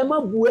ẹ má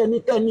bu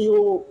ẹnikẹ́ni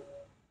o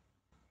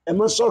ẹ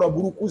má sọ̀rọ̀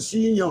burúkú sí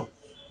yàn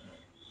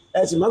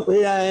ẹ sì mọ̀ pé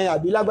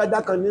àbí lágbájá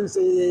kan ní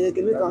ṣe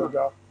kinní kan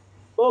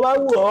tó bá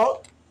wù ọ́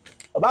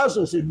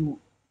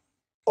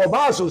ọba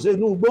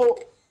àṣòṣèlú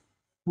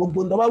gbogbo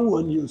tó bá wù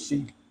ọ́ ni ò ṣe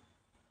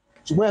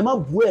ṣùgbọ́n ẹ má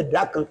bú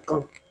ẹ̀dá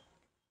kankan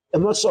ẹ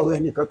má sọ̀rọ̀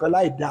ẹni kankan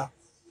láì dáa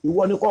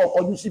ìwọ ni kó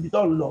kọjú síbi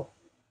tó ń lọ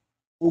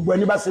gbogbo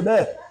ẹni bá ṣe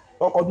bẹ́ẹ̀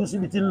kó kọjú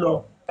síbi tí ń lọ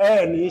ẹ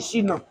ní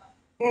ṣìnà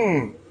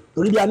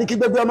torí bí a ní kí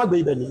gbégbé ọmọ gbé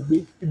ibẹ̀ ní gbé.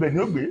 ibẹ̀ ni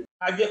ó gbé.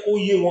 a jẹ́ kó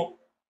yé wọn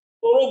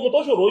ogun tó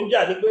ṣòro ń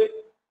jà ni pé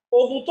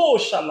ogun tó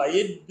ṣàlàyé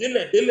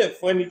délẹ̀délẹ̀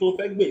fún ẹni tó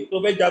fẹ́ gbé tó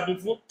fẹ́ jagun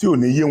fún. tí ò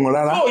ní yé wọn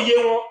rárá. tí ò yé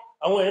wọn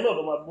àwọn èèyàn náà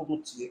ló máa gbógun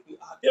tì í pé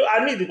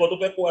a ní ìdìbò tó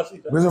fẹ́ kó wa sí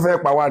ìjà. bí wọ́n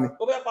fẹ́ pa wá ni.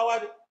 ó fẹ́ pa wá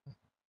ni.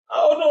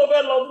 àwọn oníwọ̀n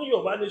fẹ́ lọ fún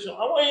Yorùbá nation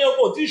àwọn èèyàn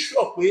kò tí ì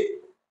sọ pé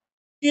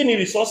kí ni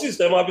resources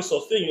tẹ máa fi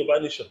sustain Yorùbá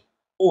nation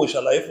ó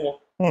ṣàlàyé fún wọn.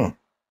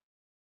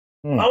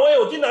 àwọn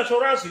èèyàn ò tí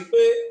naturance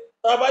pé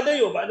tá a bá dé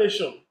Yorùbá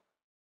nation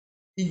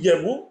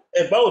Ìjẹ̀bú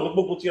Ẹ̀gbá ò ní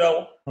gbógun tira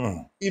wọn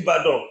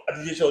Ìbàdàn àti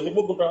Ìjẹ̀ṣà ò ní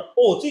gbógun tira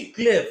wọn ó tí ì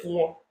clear fún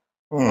wọn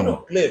gbọ́dọ̀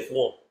clear fún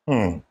wọn.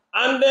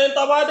 And then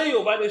tá a bá dé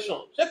Yorùbá nation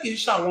ṣé kìí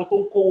ṣe àwọn tó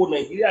ń kówó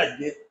Nàìjíríà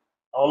jẹ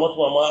àwọn ọmọ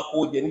tó máa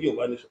kówó jẹ ní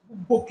Yorùbá nation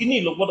gbogbo kínní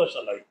ló gbọ́dọ̀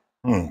ṣàlàyé.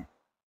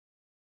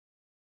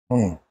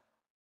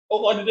 ó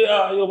kọ́ dídé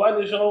Yorùbá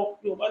nation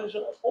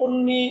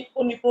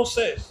ó ní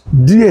process.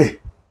 díẹ̀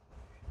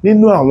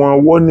nínú àwọn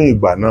ọwọ́ ní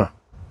ìgbà náà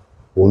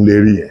òun lè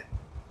rí yẹn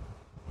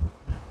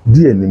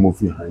díẹ̀ ni mo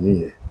fi hàn yín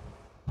yẹn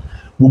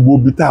gbogbo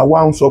ibi tá a wá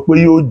ń sọ pé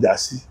yóò já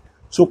sí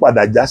só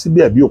padà já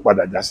síbẹ̀ bí ò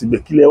padà já síbẹ̀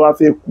kí lẹ wá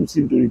fẹ́ kú sí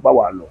nítorí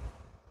páwà lọ.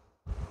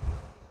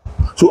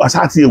 so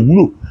àṣà tiẹ̀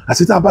wúlò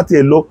àṣẹ tá a bá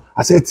tiẹ̀ lọ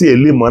àṣẹ tiẹ̀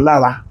lè mọ́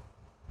lára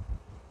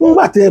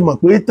nígbà tẹ́ ẹ mọ̀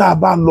pé tá a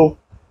bá lọ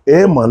ẹ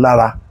mọ̀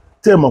lára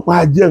tẹ́ ẹ mọ̀ pé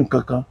a jẹ́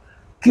nǹkan kan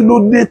kí ló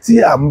dé tí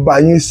à ń bá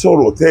yín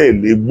sọ̀rọ̀ tẹ́ ẹ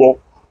lè gbọ́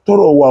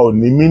tọ́rọ̀ wa ò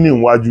ní mí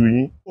níwájú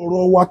yín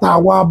ọ̀rọ̀ wa tá a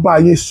wá bá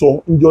yín sọ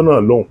níjọ́ náà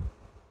lọ́hùn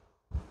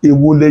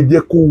èwo lẹ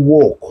jẹ́ kó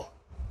work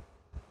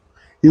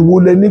èwo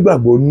lẹ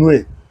nígbàgbọ́ nú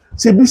ẹ̀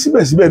ṣe bí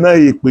síbẹ̀síbẹ̀ náà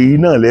èpè yìí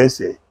náà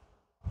lẹ́sẹ̀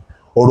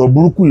ọ̀rọ̀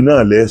burúkú yìí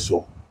náà lẹ́sọ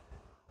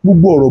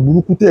gbogbo ọ̀rọ̀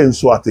burúkú tẹ̀ ń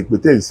sọ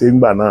àtẹ̀pẹ́ tẹ̀ ń ṣe ń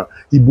gbà náà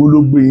ibo ló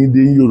gbé yín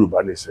dé Yorùbá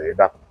nation ẹ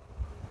dákun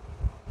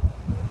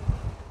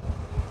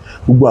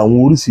gbogbo àwọn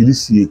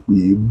oríṣiríṣi èpè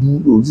èébú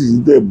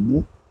oríṣiríṣi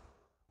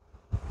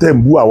tẹ̀ ń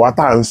bú àwa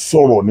tá à ń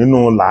sọ̀rọ̀ nínú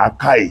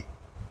làákàyè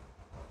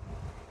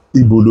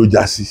ibo ló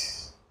já sí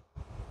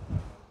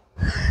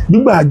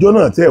gbígbà àjọ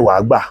náà tẹ̀ wá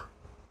gbà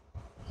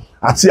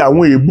àti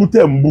àwọn èébú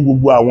tẹ̀ ń bú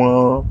gbogbo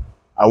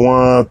àwọn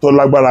tó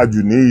lágbára jù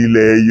ní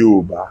ilẹ̀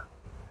Yorùbá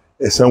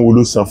ẹ̀san wo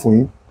ló san fún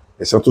yín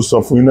ẹ̀san tó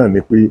san fún yín náà ni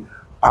pé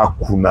a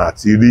kùnà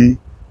àti rí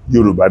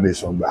Yorùbá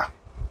nation gbà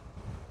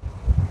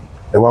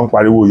ẹ wá ń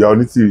pariwo ìyá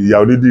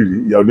onídìrí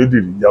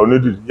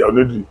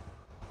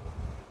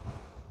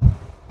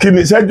kí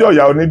ni ṣẹ́jọ́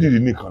ìyá onídìrí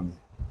nìkan ni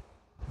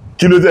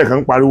kí ló tẹ̀ kàn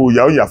ń pariwo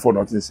ìyá òyà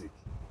fọ̀nà tí ń ṣe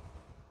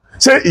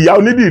ṣé ìyá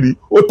onídìrí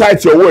ó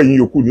táìtì ọwọ́ ẹ̀yin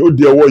yòókù ni ó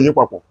di ọwọ́ yín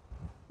papọ̀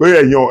pé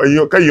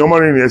kẹ́yìn ọmọ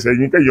rìnrìn ẹsẹ̀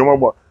yín kẹ́yìn ọmọ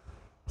bọ̀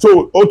so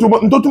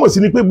tó túmọ̀ sí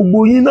ni pé gbogbo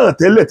yín náà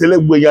tẹ́lẹ̀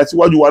gbogbo ẹ̀yà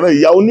síwájú wa náà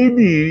ìyá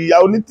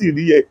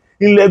onítìrí yẹ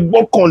ilẹ̀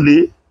gbọ́kànlé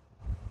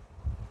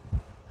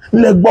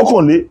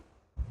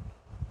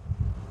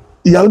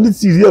ìyá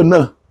onítìrí ẹ̀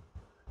náà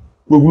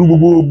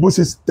gbogbo bó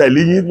ṣe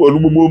tẹ̀lé yín pẹ̀lú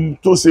gbogbo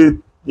tó ṣe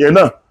yẹn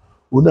náà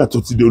òun náà tó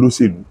ti di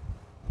olóṣèlú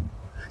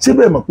ṣé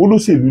bẹ́ẹ̀ mọ̀ pé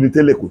olóṣèlú ni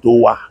tẹ́lẹ̀ kò tó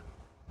wà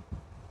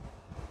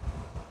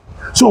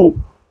so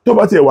tó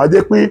bá tiẹ̀ wá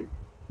jẹ́ pé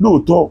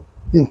lóòótọ́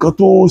nǹkan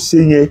tó ṣe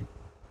yẹn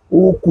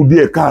ó kù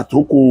díẹ̀ káàtó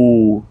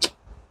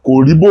kò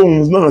rí bóun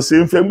náà ṣe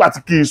ń fẹ́ nígbà tí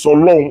kì í sọ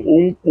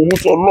lọ́hùn òun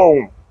sọ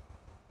lọ́hùn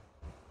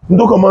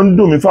nítorí kan máa ń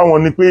dùn mí fáwọn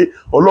ni pé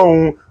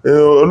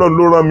ọlọ́run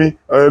ló rán mi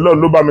ọlọ́run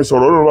ló bá mi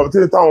sọ̀rọ̀ ọlọ́run bá mi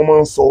tẹ́lẹ̀ táwọn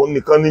máa ń sọ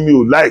nìkan ni mi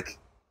ò like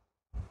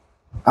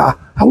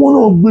àwọn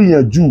náà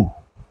gbìyànjú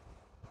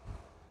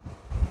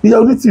ìyá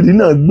onítìrí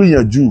náà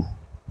gbìyànjú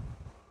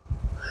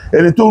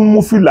ẹni tó ń mú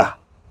fìlà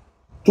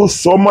tó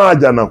sọ máa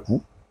jànàkú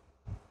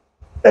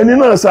ẹni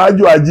náà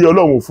ṣáájú ajé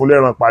ọlọ́run ò fún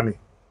lẹ́ran pa ni.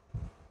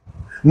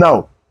 Now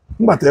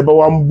nígbà tẹ́ bá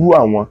wá ń bú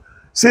àwọn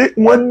ṣé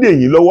wọ́n dè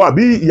yín lọ́wọ́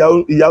àbí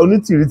ìyá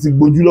onítìrí ti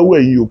gbójú lọ́wọ́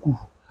ẹ̀yin yòókù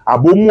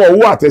àbó mú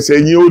ọwọ́ àtẹsẹ̀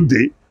yín ó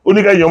dé ó ní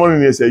kẹ́yìn ọmọ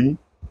rìnrìn ẹsẹ̀ yín.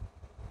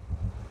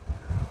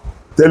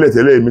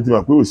 Tẹ́lẹ̀tẹ́lẹ̀ èmi ti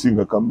mọ̀ pé ò sí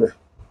nǹkan kan bẹ́ẹ̀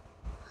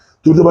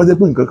tó tó bá jẹ́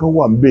pé nǹkan kan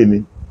wà ń bẹ̀ ni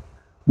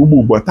gbogbo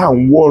ìgbà tá à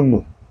ń wọ̀nù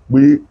pé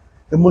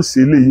ẹ mọ̀ sí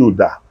eléyìí ò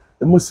dáa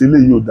ẹ mọ̀ sí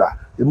eléyìí ò dáa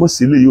ẹ mọ̀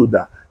sí eléyìí ò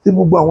dáa tí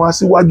gbogbo àwọn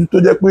aṣíwájú tó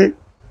jẹ́ pé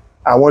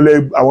àwọn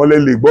lẹ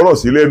lè gbọ́rọ̀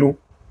sí lẹ́nu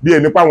bí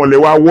ẹni pé àwọn lẹ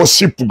wá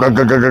worship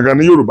gangan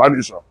ní Yorùbá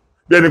nation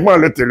bí ẹni pé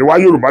àwọn lẹ tẹ̀lé wá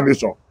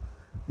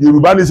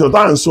Yorùbá nation tá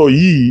à ń sọ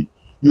yìí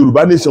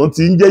Yorùbá nation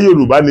ti ń jẹ́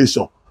Yorùbá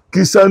nation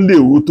kí Sunday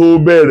ó tó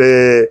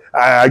bẹ̀rẹ̀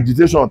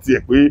agitation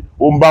tiẹ̀ pé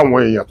ó ń bá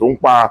àwọn èèyàn tó ń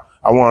pa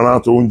àwọn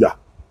ọ̀ràn tó ń jà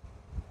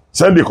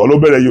Sunday kọ́ ló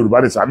bẹ̀rẹ̀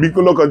Yorùbá nation àbí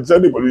kí ló kàn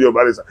Sunday pẹ̀lú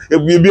Yorùbá nation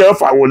ebi ẹ̀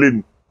fà wọlé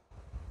ni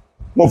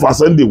wọ́n fa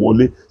Sunday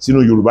wọlé sínú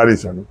Yorùbá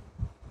nation ni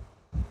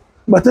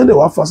gbàtẹ́ndẹ̀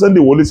wá fa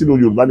Sunday wọlé sínú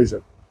Yorùbá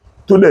nation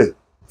tó dẹ̀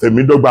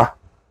fẹ̀mí dọ́gba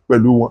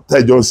pẹ̀lú wọn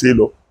tẹ́jọ́ ń ṣe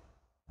lọ.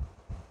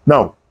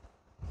 Now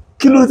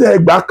kí ló tẹ́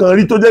ẹgbàá kan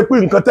rí tó jẹ́ pé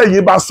nǹkan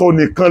tẹ́yìn bá sọ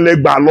nìkan lẹ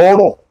gbà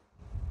lọ́rọ̀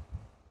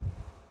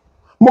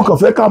mo kàn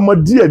fẹ́ ká mọ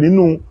díẹ̀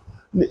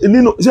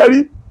nínú ṣe rí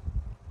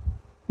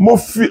mo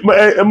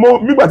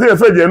nígbà tẹ́yìn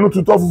fẹ́ jẹ́ ẹnu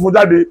tutọ́ funfun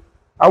jáde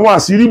àwọn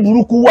àṣírí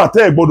burúkú wà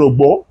tẹ́ ẹ̀ gbọ́dọ̀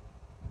gbọ́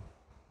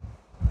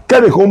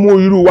kẹ́nìkan mú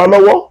irú wa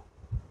lọ́wọ́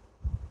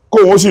kó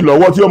wọ́n sì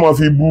lọ́wọ́ tí ó máa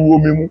fi bu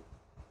omi mú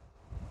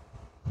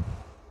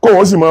kó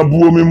wọ́n sì máa bu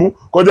omi mú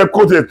kó jẹ́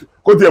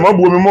kó tiẹ̀ máa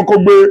bu omi mú kó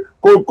gbé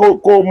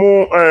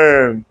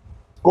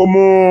kó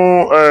mú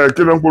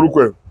kí ló ń porúkọ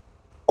ẹ̀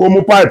kó mú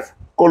pipe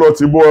kó lọ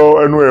tì bọ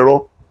ẹnu ẹ̀rọ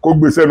kó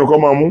gbé sẹ́nu kó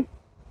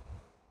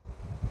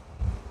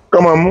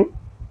máa mú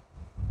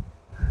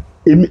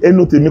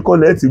ẹnu tèmi kọ́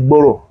lẹ́ẹ̀ ti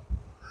gbọ́rọ̀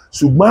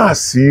ṣùgbọ́n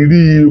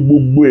àṣírí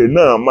gbogbo ẹ̀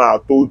náà máa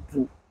tó tú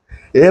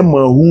ẹ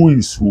mọ̀ who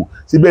is who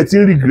síbẹ̀ tí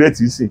ń regret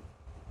sí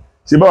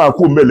ṣe báwa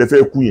kú mbẹ́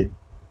lẹ́fẹ́ kú yẹn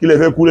kí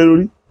lẹ́fẹ́ kú lé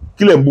lórí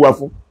kí lẹ́ ń bú wa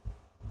fún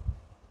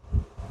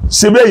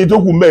ṣe bẹ́ẹ̀ yìí tó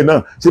kù mbẹ́ náà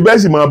ṣe bẹ́ẹ̀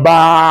sì máa bá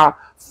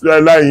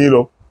láyìn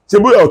lọ ṣe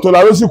bí ọ̀tọ̀ la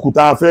ló sì kù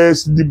tá a fẹ́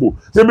dìbò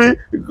ṣe bí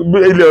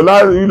ilẹ̀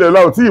ọ̀la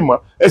ò tí ì mọ̀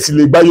ẹ sì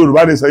lè gba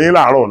Yorùbá ní sẹ́yìn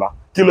láàárọ̀ ọ̀la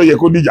kí ló yẹ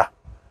kó dìjà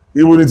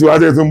èwo ni tiwa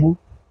tẹ́ tó ń bú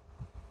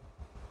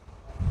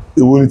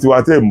èwo ni tiwa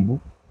tẹ́ ń bú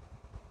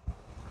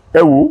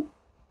ẹ wò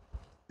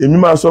èmi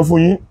máa sọ fún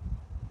yín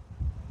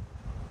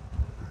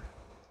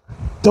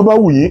tó bá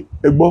wù yín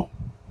ẹ gbọ́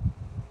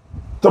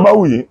tó bá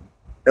wù yín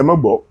ẹ má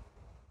gbọ́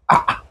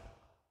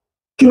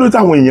kí ló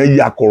táwọn èèyàn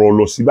ya kọ̀rọ̀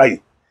lọ sí báyìí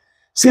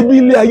ṣé bí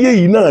ilé ayé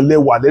yìí náà lẹ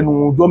wà lẹ́nu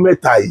ọjọ́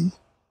mẹ́ta yìí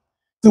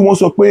tí wọ́n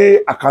sọ pé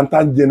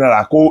accountant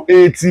general kó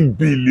 80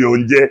 billion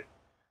jẹ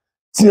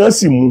tí wọ́n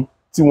sì mú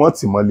tí wọ́n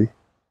tì mọ́lé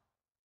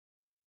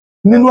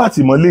nínú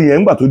àtìmọ́lé yẹn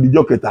nígbà tó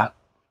dijọ́ kẹta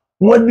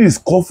wọ́n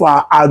discover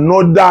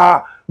another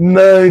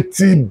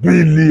 90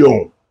 billion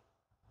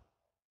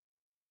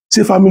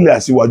ṣé family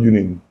Aṣíwájú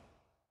nìyí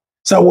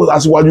sáwọ́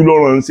Aṣíwájú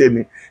lọ́rọ̀ ń ṣe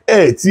ni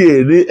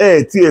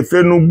tí ẹ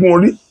fẹ́nu gún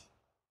orí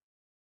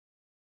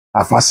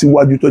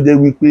àfàṣíwájú tó jẹ́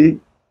wípé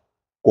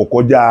kò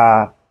kọjá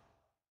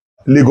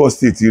Lagos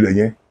State rẹ̀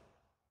yẹn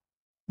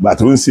ìgbà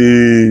tó ń ṣe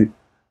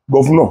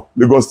gọ́fúnà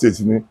Lagos State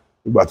ni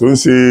ìgbà tó ń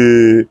ṣe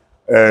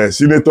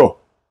senator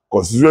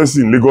constituency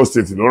Lagos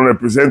State ló ń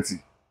represent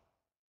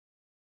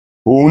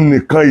òun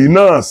nìkan yìí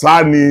náà sá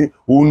ni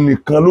òun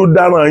nìkan ló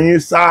dáràn yín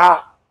sá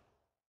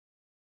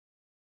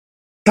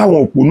táwọn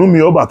òpònú mi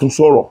ọba tún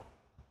sọ̀rọ̀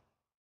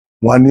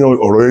wọn ní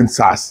ọ̀rọ̀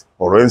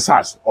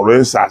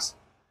EndSARS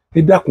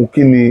ẹ dákun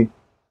kí ni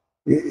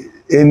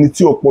ẹni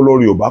tí ọpọlọ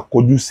rẹ̀ ò bá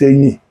kọjú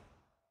sẹ́yìn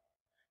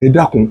ẹ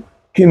dákun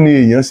kí ni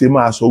èèyàn ṣe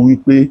máa sọ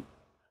wípé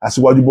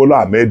Aṣíwájú Bọ́lá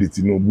Ahmed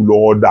Tinubu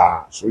lọ́wọ́ dá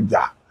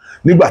sójà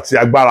nígbà tí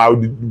agbára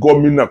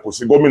gómìnà kò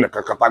sí gómìnà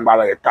kankan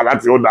tágbára ẹ̀ka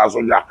láti ọ̀dà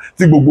sójà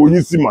tí gbogbo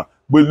yín sì mà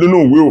pé nínú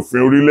ìwé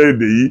òfin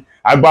orílẹ̀-èdè yìí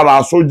agbára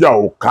sójà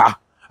ò ká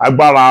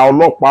agbára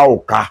ọlọ́pàá ò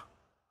ká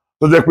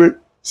tó jẹ́ pé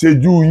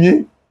ṣejú yín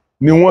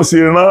ni wọ́n ṣe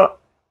rán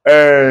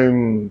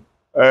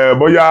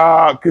bóyá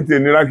kété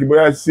níràkì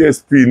bóyá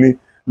CSP ni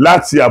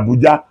láti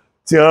Àbújá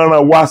tí wọ́n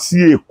rán wá sí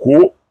Èkó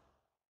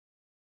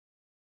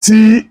tí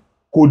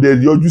kò dẹ̀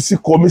yọjú sí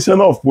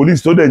commissioner of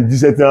police tó dẹ̀ ń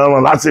jíṣẹ́ tí wọ́n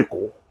rán lásìkò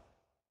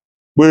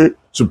pé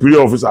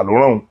superior officer ló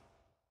rán.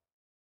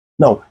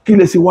 Now kí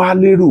lè ṣe wá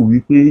lérò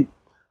wípé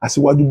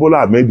Aṣíwájú Bọ́lá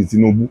Ahmed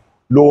Tinubu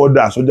lọ́wọ́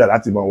dá sójà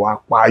láti máa wá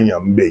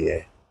pààyàn ń bẹ̀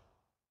yẹn.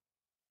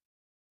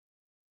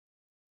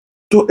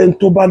 tó ẹni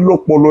tó bá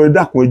lọ́pọlọ ẹ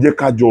dákun ẹ jẹ́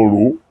ká jọ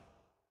rò ó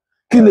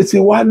kí lè ṣe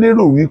wá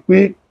lérò wípé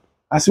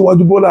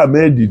Aṣíwájú Bọ́lá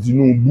Ahmed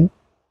Tinubu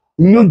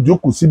ní yóò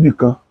jókòó síbì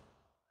kan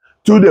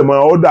tí ó dẹ̀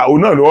máa ọ́dà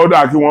òun náà ló ọ́dà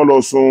kí wọ́n lọ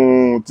sun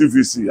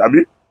TVC àbí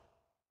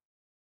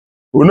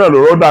òun náà ló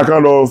ọ́dà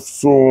kán lọ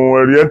sun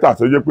Oriental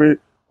tó jẹ́ pé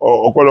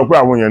ọ̀pọ̀lọpọ̀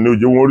àwọn èèyàn ní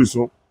òjò wọn rí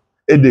sun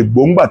èdè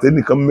gbòǹgbà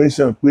tẹ́nìkan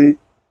mention pé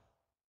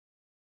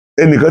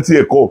ẹnìkan tí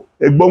ẹ̀kọ́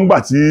ẹgbọ́ngbà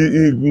tí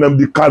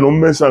Nnamdi Kanu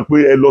mention pé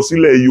ẹ lọ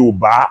sílẹ̀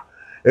Yorùbá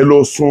ẹ lọ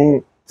sun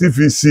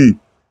TVC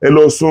ẹ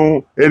lọ sun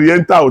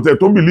Oriental hotel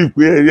tó believe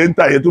pé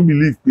Oriental yẹn tó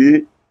believe pé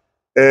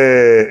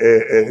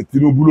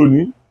Tinubu ló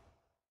ní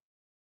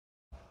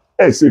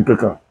ẹ ṣe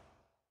kankan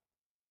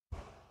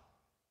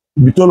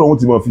ibi tọ́lọ́run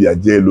ti máa fìyà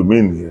jẹ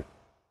ẹlòmíì nìyẹn.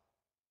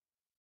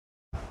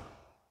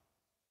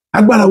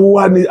 Agbára wo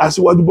wá ní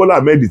aṣíwájú Bọ́lá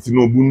Ahmed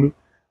Tinubu ní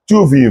tí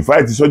ó fi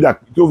invite sọ́jà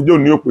tí ó fi jẹ́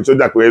òní òpè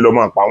sọ́jà pé ẹ lọ́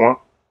máa pa wọ́n?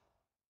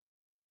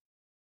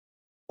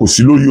 Kò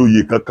sí lórí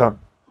oyè kankan,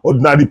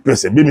 ordinary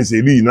person bí mi ṣe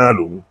rí iná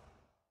lòun.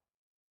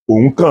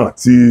 Òun kàn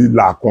ti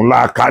làkùn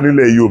láàká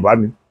nílẹ̀ Yorùbá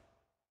ni.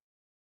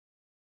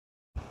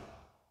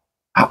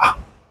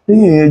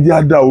 Ẹ̀yin yẹn jẹ́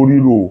àdá orí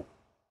ro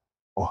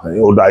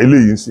ọ̀dà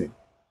eléyìí ń sìn.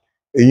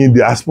 Ẹ̀yin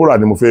diaspora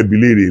ni mo fẹ́ bi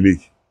léèrè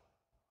eléyìí.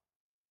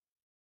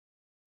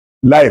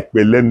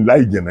 Láìpẹ́ lẹ́nu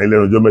láì jẹ̀nà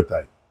lẹ́nu ọjọ́ mẹ́ta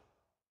yìí,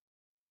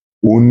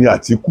 òun ni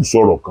Àtíkù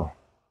sọ̀rọ̀ kan.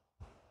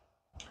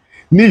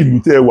 Ní ìlú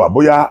tẹ́ ẹ wà,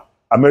 bóyá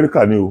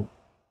Amẹ́ríkà ni o,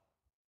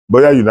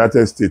 bóyá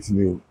United States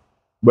ni o,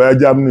 bóyá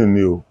Germany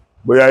ni o,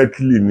 bóyá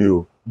Italy ni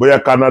o, bóyá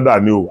Canada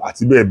ni o,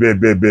 àti bẹ́ẹ̀ bẹ́ẹ̀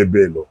bẹ́ẹ̀ bẹ́ẹ̀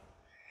bẹ́ẹ̀ lọ.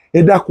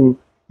 Ẹ dákun,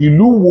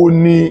 ìlú wo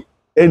ni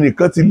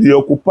ẹnìkan ti lè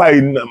occupy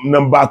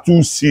number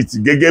 2 seat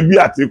gẹ́gẹ́ bí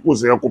Àtíkù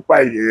ṣe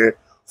occupy yẹn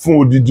fún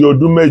odidi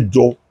ọdún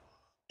 8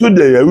 tó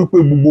dẹ̀ yẹ wípé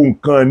gbogbo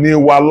nǹkan ní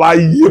wa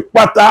láyé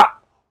pátá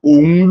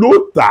òun ló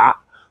tà á,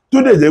 tó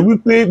dẹ̀ jẹ́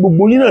wípé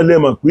gbogbo yín náà lè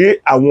mọ̀ pé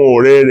àwọn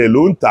ọ̀rẹ́ rẹ̀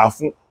ló ń tà á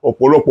fún,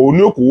 ọ̀pọ̀lọpọ̀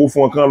oníòkòwò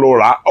fún ọkàn lọ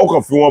rà á,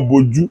 ọkàn fi wọn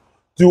bojú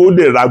tí ó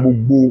dẹ̀ ra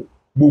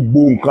gbogbo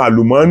nǹkan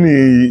àlùmọ́ọ́nì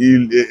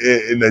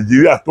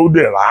Nàìjíríà tó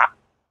dẹ̀ rà á.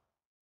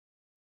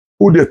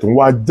 Ó dẹ̀ tún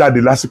wá jáde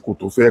lásìkò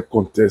tó fẹ́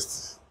contest.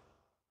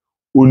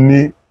 Ó ní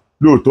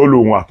lóòótọ́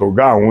lòun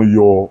àtọ̀gá àwọn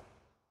yọ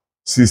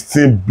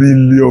 $16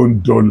 billion.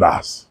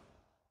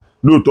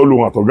 Lóòótọ́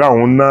lòun àtọ̀gá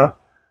àwọn ná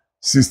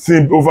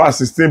over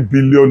 $16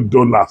 billion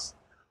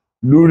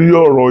lórí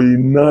ọ̀rọ̀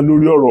iná,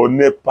 lórí ọ̀rọ̀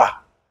NEPA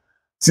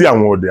tí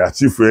àwọn ọ̀dẹ̀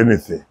achieve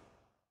anything.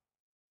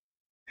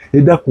 Ẹ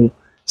dákun,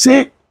 ṣé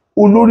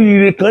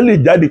olóríire kan lè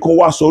jáde kó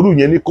wá sọ̀rọ̀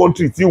yẹn ní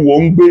country tí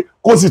wọ́n ń gbé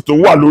kó sì tó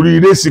wà lórí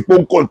eré sípò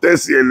ń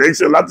contest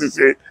election láti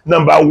ṣe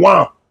number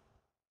 1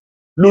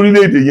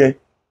 lórílẹ̀‐èdè yẹn?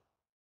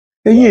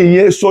 Ẹ̀yin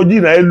èèyàn sọ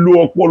jìnnà, ẹ lo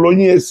ọpọlọ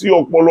yín, ẹ sí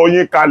ọpọlọ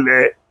yín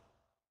kalẹ̀.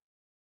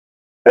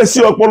 Ẹ sí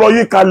ọpọlọ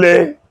yín kalẹ̀.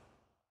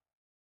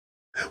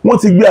 Wọ́n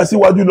ti gbé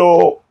aṣíwájú lọ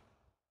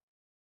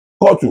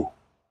kóòtù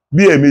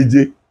bí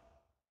ẹ̀ẹ̀méje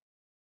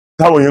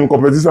táwọn èèyàn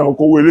competition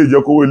kówó ilé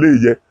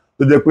ìjẹ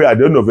tó jẹ́ pé at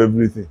the end of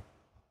everything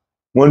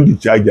wọ́n ń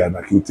discharge and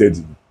acquitted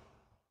ni.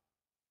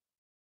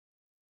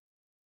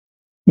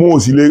 Wọn ò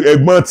sì lè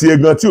ẹ̀gbọ́n ti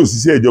ẹ̀gbọ́n tí ò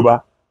ṣiṣẹ́ ìjọba,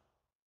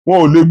 wọn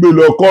ò lè gbé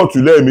lọ kóòtù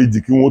lẹ́ẹ̀mejì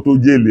kí wọ́n tó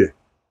jẹ́lẹ̀ ẹ̀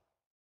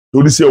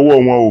torí iṣẹ́ ọwọ́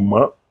wọn ò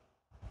mọ́,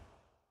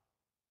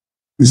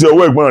 iṣẹ́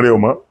ọwọ́ ẹ̀gbọ́n rẹ̀ ò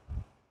mọ́.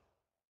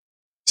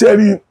 Ṣé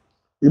rí,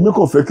 èmi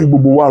kàn fẹ́ kí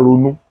gbogbo wa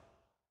ronú.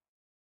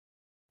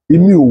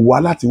 Èmi ò wá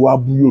láti wá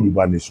bú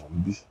Yorùbá nation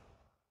bí.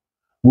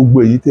 Gbogbo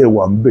èyí tẹ́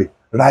wà ń bẹ̀,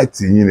 right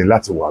yín ni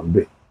láti wà ń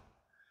bẹ̀.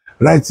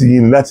 Right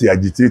yín ni láti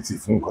agitate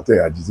fún nǹkan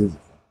tẹ́ agitate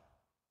fún.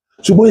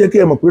 Ṣùgbọ́n yẹ kí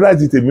ẹ mọ̀ pé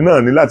right tèmi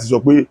náà ni láti sọ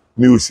pé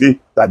mi ò ṣe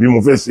tàbí mo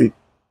fẹ́ ṣe.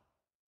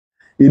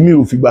 Èmi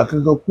ò fìgbà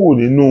kankan kúrò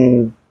nínú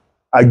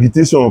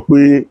agitation pé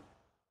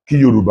kí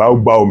Yorùbá ó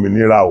gba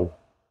òmìnira o.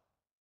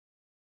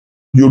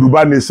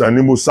 Yorùbá nation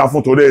ni mo sá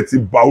fún torí ẹ ti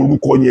bà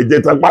orúkọ yẹn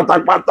jẹ́ tán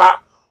pátápátá.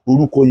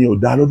 Orúkọ yẹn ò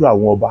dá lọ́dọ̀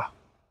àwọn ọba,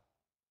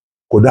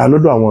 kò dá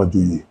lọ́dọ̀ àwọn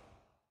ìjòyè,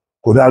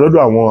 kò dá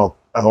lọ́dọ̀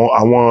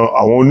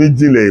àwọn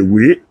oníjìnlẹ̀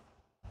ìwé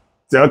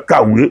tí wọ́n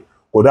kàwé,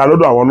 kò dá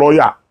lọ́dọ̀ àwọn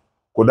lọ́ọ̀yà,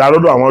 kò dá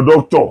lọ́dọ̀ àwọn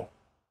dókítọ̀.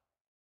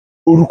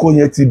 Orúkọ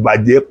yẹn ti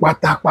bàjẹ́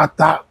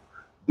pátápátá.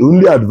 The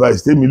only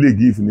advice tèmi lè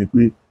give ni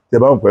pé tẹ́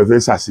bá mọ̀ pé ẹ fẹ́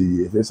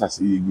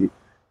ṣàṣeyege,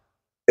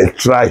 ẹ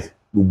try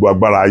gbogbo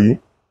agbára yín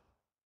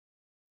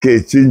kẹ́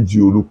ẹ change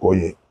orúkọ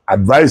yẹn.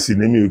 Advice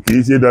ni mi ò kì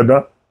í ṣe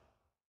dandan.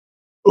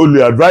 O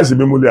lè advice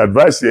mi, mo lè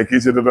advice yẹn, kì í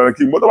ṣe dandan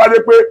kí n gbọ́ tó bá dé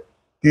pé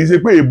kì í ṣe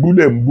pé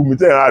ìbúlẹ̀ ń bú mi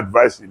tẹ́ ẹ̀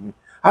advice mi.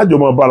 Àjọ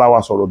máa bára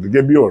wa sọ̀rọ̀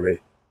gẹ́gẹ́ bí ọ̀rẹ́.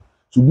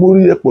 Ṣùgbọ́n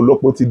orí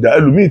ọ̀pọ̀lọpọ̀ ti dà,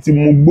 ẹlòmíì ti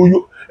mu gbóyó,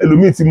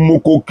 ẹlòmíì ti mu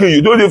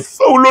cocaine tó lè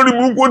fẹ́ olórí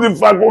burúkú ti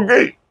fa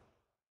cocaine.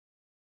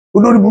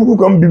 Olórí burúkú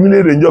kan bí mi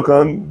léèrè ńjọ́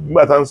kan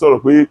nígbà tá à ń sọ̀rọ̀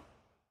pé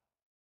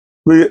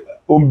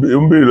ó ń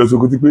béèrè lọ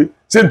Sokoti pé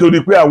ṣé nítorí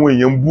pé àwọn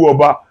èèyàn ń bú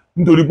ọba,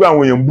 nítorí pé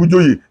àwọn èèyàn ń bú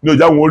joyè ní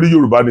ọjà wọn orí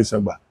Yorùbá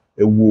nation gbà.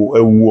 Ẹ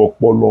wo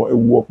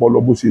ọpọlọ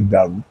bó ṣe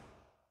dàrú.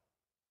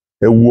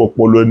 Ẹ wo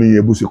ọpọlọ ẹni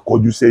yẹn bó ṣe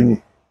kọjú sẹ́yìn.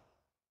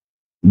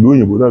 Ìlú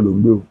òyìnbó náà ló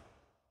ń gbé o.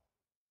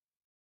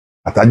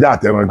 Àtajá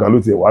àtẹran gan ló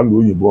ti wà ní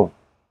òyìnbó.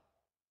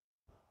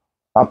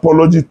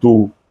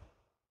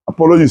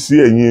 Apology sí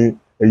ẹ̀yin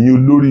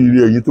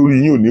olóríire, ẹ̀yin tó rí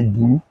yín ò ní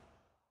burú.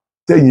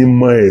 Tẹ́yin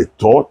mọ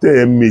ẹ̀tọ́, tẹ́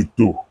ẹ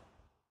mètò.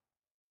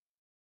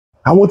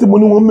 Àwọn tí mo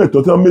ní wọ́n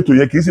mẹ̀tọ́ tí wọ́n mètò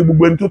yẹn kì í ṣe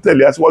gbogbo ẹni tó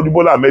tẹ̀lé aṣíwájú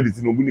Bọ́lá Ahmed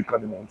Tinubu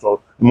nìkan ni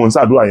mò ń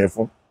ṣàdúrà yẹn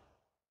fún.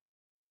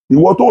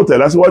 Ìwọ tó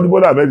tẹ̀lé aṣíwájú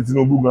Bọ́lá Ahmed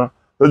Tinubu gan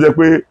tó jẹ́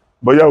pé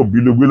bóyá Òbí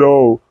ló gbé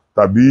lọ́wọ́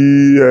tàbí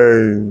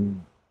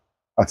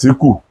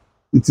Àtíkù,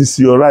 it is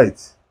your right.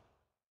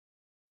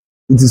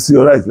 It is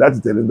your right láti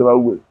tẹ̀lé tó bá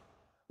wù ẹ́.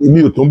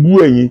 Èmi ò tó ń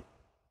bú ẹ̀yin.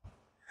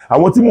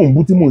 Àwọn tí mò ń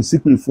bú tí mò ń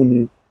ṣépè fún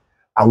ni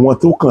àwọn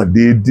tó kàn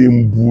déédéé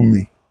ń bú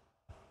mi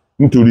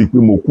nítorí pé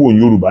mo kú òun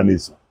Yorùbá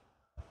nation.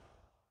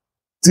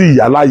 Tí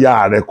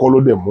ìyáláyà rẹ̀ kọ́ ló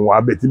dẹ̀ mú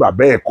wa bẹ̀, tí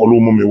bàbá ẹ̀ kọ́ ló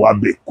mú mi wá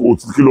bẹ̀,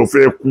 kí ló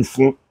fẹ́ kú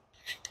fún?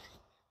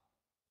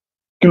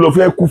 Kí ló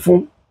fẹ́ kú fún?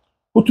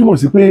 Ó túmọ̀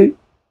sí pé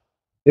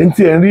ẹ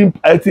ti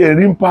ẹ̀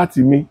rí ń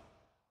pàtì mi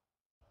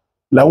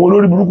làwọn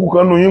olórí burúkú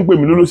kan nù yín ń pè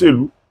mí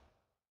lólóṣèlú.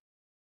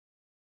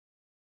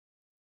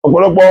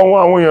 Ọ̀pọ̀lọpọ̀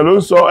àwọn èèyàn ló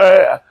ń sọ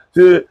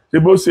ṣe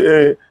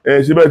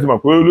bẹ́ẹ̀ ti mọ̀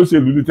pé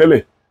olóṣèlú ní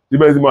tẹ́lẹ̀, ṣe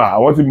bẹ́ẹ̀ ti mọ̀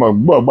àwọn ti mọ̀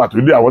gbọ̀ngbà tó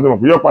dé, àwọn ti mọ̀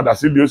pé yóò padà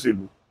sídìí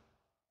òṣèlú.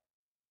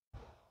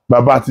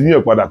 Bàbá ti yín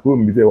ẹ̀ padà kúrò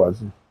níbi tẹ́ wá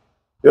sí,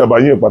 ṣé bàbá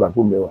yín ẹ̀ padà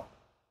kúrò mẹ́wàá.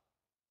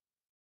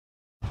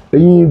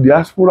 Ẹ̀yin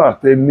diaspora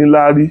tẹ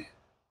níláárí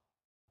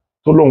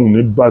tọ́lọ́hùn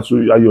ní bá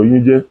ayọ̀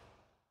yín jẹ́,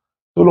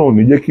 tọ́lọ́hùn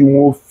ní jẹ́ kí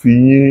wọ́n fi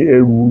yín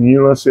ẹrù yín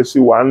ránṣẹ́ sí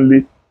wa ńlé,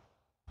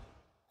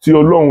 tí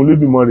Ọlọ́run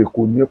Lédùmarè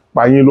kò ní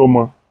pa yín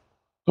lọ́mọ,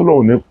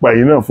 tọ́lọ́run ní pa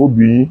yín náà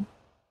fóbi yín.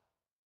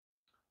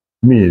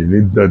 Mi ì ní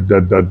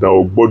dandan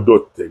o gbọ́dọ̀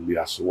tẹ̀lé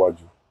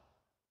aṣíwájú,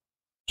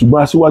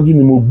 ṣùgbọ́n aṣíwájú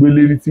ni mo gbé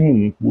lérí tí mò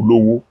ń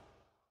polówó.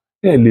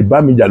 Ẹ lè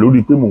bá mi jà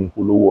lórí pé mò ń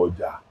polówó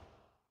ọjà.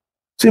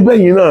 Ṣé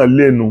bẹ́yìn náà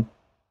lẹ́nu?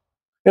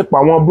 Ẹ pa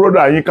àwọn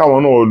bírọ́dà yín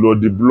káwọn náà lọ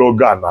di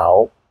blogger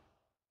náà.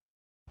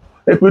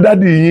 Ẹ pé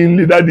dádì yín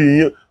lé dádì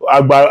yín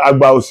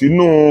àgbà ò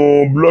sínú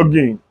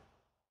blogging.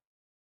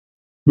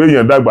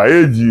 Béèyàn dàgbà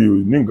éèjì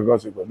ní nǹkan kan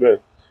ṣe pẹ̀lú ẹ̀.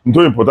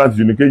 Nítorí important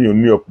jù ní kéèyàn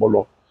ní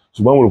ọpọlọ.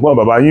 Ṣùgbọ́n mo rò pé àwọn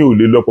bàbá yín ò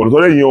lè lọ́pọlọ.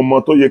 Tọ́lá ẹ̀yin ọmọ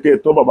tó yẹ kẹ́ ẹ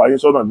tọ́ bàbá yín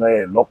sọ́nà náà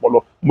ẹ̀ lọ́pọlọ.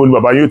 Mo ní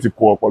bàbá yín ò ti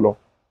kó ọpọlọ.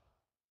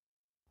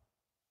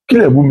 Kí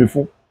lẹ̀ bú mi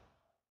fún?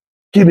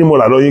 Kí ni mo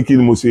rà lọ yín, kí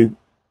ni mo ṣe?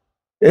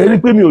 Ẹ rí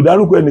pé mi ò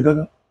dárúkọ ẹnì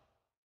kankan.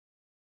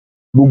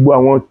 Gbogbo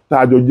àwọn tá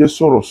a jọ jẹ́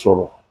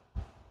sọ̀rọ̀sọ̀rọ̀.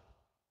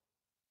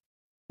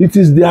 It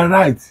is their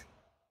right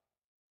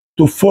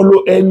to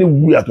follow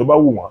anywhere tó bá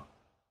wù wọ́n.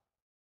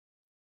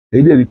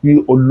 Èyí dẹ̀ rí pé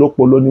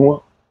ọlọ́pọlọ ni wọ́n.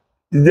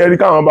 Jíjẹ́ rí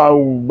káwọn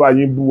bá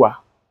yín bú wa.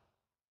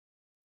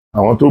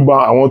 Àwọn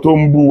tó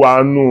ń bú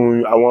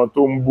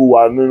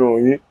wa nínú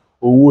yín,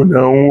 owó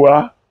náà ń wá.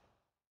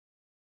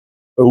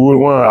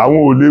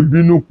 Àwọn ò lè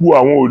bínú kú,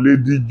 àwọn ò lè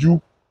dijú.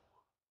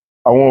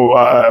 Àwọn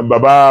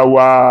bàbá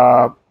wa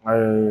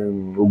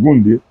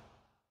Ògúndé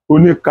ó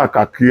ní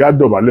kàkà kí á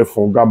dọ̀bálẹ̀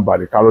fún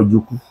Gàmbàrí ká rọ́jú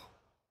kú.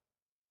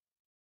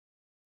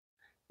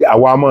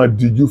 Àwa máa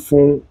dijú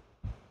fún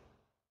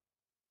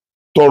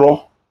tọrọ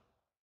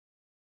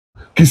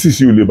kí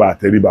sísí ò lè bá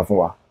àtẹríba fún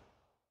wa.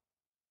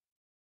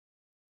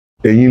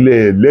 Ẹ̀yin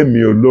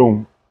lẹ́mìí Ọlọ́run,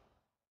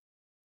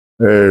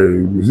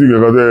 sí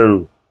kankan tẹ́ ẹ rò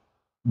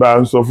bá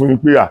ń sọ fún yín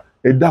pé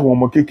ẹ dá àwọn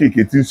ọmọ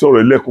kéékèèké tí ń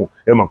sọ̀rọ̀ ẹlẹ́kùn,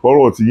 ẹ mọ̀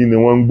pọ́rọ̀ tí yín ni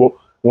wọ́n ń gbọ́,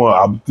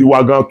 wọn tiwa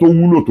gan tó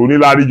wúlò tó ní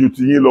lárí ju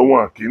ti yín lọ,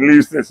 wọn kì í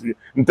listen sí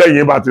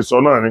ntẹ́yìn bá ti sọ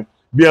náà ni.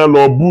 Bí wọ́n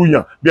lọ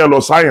búyàn, bí wọ́n lọ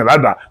sáyàn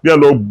ládàá, bí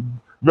wọ́n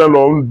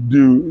lọ ń di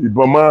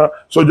ìbọn mọ́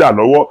sọ́jà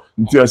lọ́wọ́,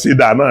 ntí wọ́n ṣe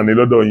dáa náà ní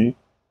lọ́dọ̀ yín.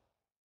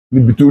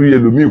 Níbi tó rí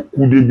ẹlòmíì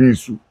kú débi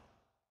iṣu.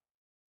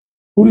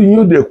 Orí yín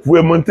ó dẹ̀ kú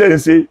ẹ mọ̀ tẹ́ ẹ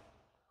ṣe.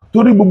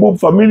 Torí gbogbo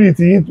fámìlì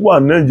tí yín wà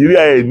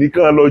Nàìjíríà ẹ̀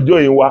nìkan lọ́jọ́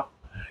yín wa.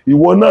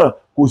 Ìwọ náà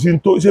kò sí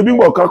tó ṣe bí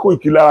nǹkan kákó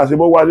ìkìlára ṣe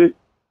bọ́ wálé.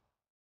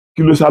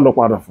 Kí ló sá lọ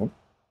padà fún?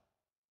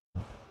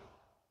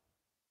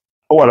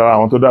 Ó wà lára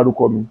àwọn tó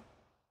dárúkọ mi.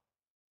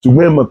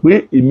 Ṣùgbọ́n ẹ mọ̀ pé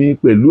èmi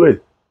pẹ̀lú ẹ̀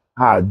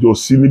àjọ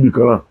sí níbi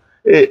kan náà.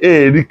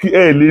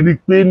 Ẹ lè rí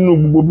pé nínú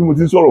gbogbo bí mo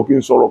ti ń sọ̀rọ̀ kí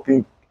n sọ̀rọ̀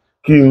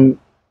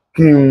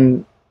kí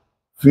n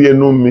fi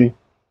ẹnu mi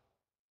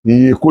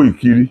ìyẹn kó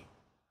ìkiri.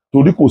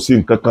 Torí kò sí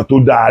nǹkan kan tó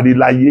dáa rí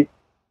láyé.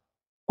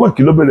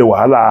 Kóìkí ló bẹ̀rẹ̀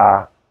wàhálà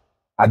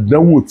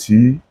àdánwò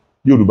tí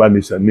Yorùbá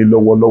Nation ní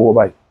lọ́wọ́lọ́wọ́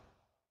báyìí.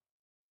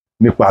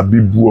 Nípa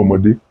bíbú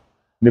ọmọdé,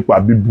 nípa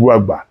bíbú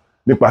àgbà,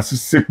 nípa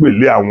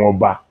ṣíṣépèlé àwọn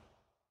ọba.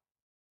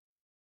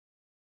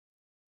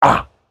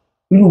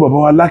 Irú bàbá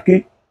wa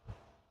Láké,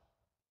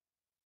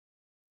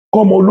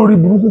 kọ́mọ olórí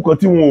burúkú kan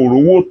tí wọn ò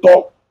rówó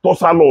tọ́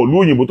sá lọ ìlú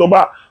òyìnbó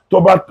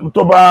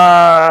tó bá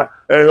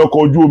ọkọ̀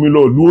ojú omi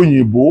lọ ìlú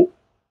òyìnbó.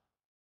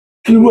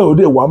 Kí irú ẹ̀ ó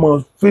dẹ̀ wá máa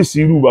fèsì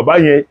irú bàbá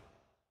yẹn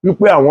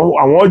wípé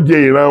àwọn jẹ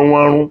ìran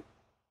wọn run.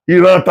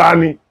 Ìran ta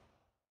ni?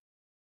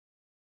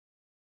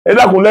 Ẹ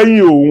dákun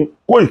lẹ́yìn òun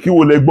Kóìkí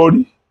wo lẹ gbọ́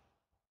rí?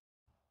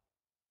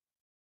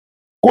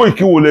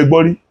 Kóìkí wo lẹ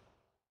gbọ́ rí?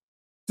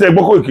 Tí ẹ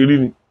gbọ́ Kóìkí rí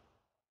ni?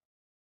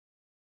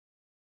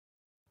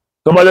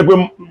 Tó bá jẹ́ pé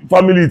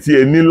fámìlì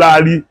tiẹ̀ ní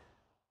láárí,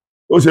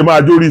 ó ṣe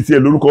máa jórí tiẹ̀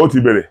lórúkọ ó ti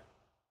bẹ̀rẹ̀.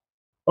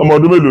 Ọmọ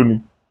ọdún mélòó ni?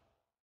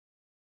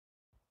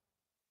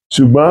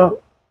 Ṣùgbọ́n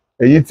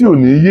ẹ̀yin tí ò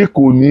ní yé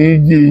kò ní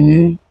yé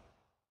yín.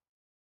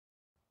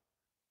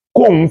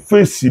 Kóun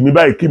fèsì mi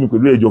báyìí kí mi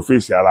pẹ̀lú ẹjọ́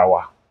fèsì ara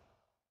wa.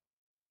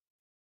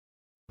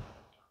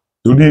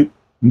 Torí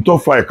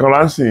ntọ́fà ìkanra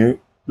ń sìn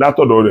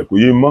látọ̀dọ̀ rẹ̀ kò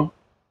yé mọ́.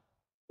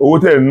 Owó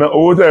tẹ̀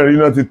ń rí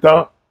náà ti tán,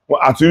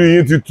 àṣírí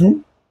yín ti tú.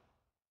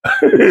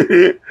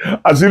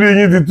 Àṣírí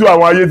yín ti tú,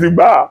 àwọn ayé ti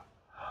gbà.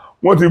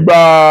 Wọ́n ti gba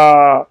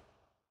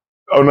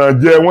ọ̀nà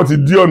jẹ, wọ́n ti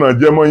dí ọ̀nà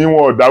jẹ mọ́ yín,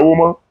 wọn ò dáwó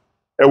mọ́.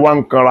 Ẹ wá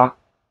ń kanra.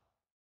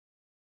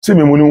 Ṣé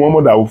mi mú ní wọ́n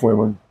mọ̀ dáwó fún ẹ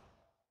mọ́ ni?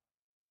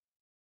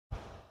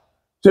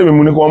 Ṣé mi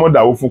mú ní kí wọ́n mọ̀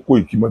dáwó fún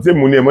Kóìkí mọ́? Ṣé mi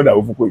mú ní ẹ mọ̀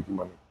dáwó fún Kóìkí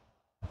mọ́ ni?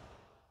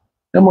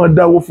 Ẹ mọ̀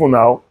dáwó fún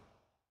náà.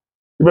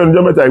 Ibẹ̀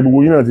níjọ́ mẹ́ta gbogbo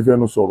yín náà ti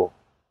fẹ́nu sọ̀rọ̀.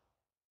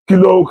 Kí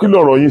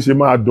lọ̀rọ̀ yín ṣe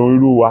máa dùn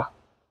irú wa?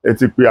 Ẹ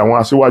ti pe àwọn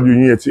aṣíwájú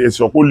yín, ẹ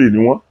sọ pé ó lè ní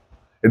wọ́n.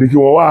 Ẹ ní kí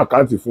wọ́n wá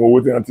àkáǹtì fún owó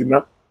tí wọ́n ti ná.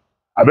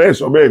 Àbẹ́ ẹ̀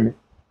sọ bẹ́ẹ̀ ni?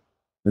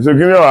 ìṣe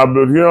kí ni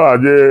ọ̀rọ̀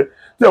jẹ́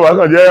tí ọ̀wá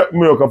kan jẹ́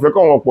mi ò kàn fẹ́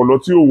kọ́ àwọn ọ̀pọ̀lọ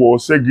tí ò wọ̀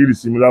ṣẹ́gìrì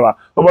sí mi lára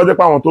tó bá jẹ́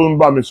pé àwọn tó ń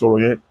bá mi sọ̀rọ̀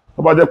yẹn tó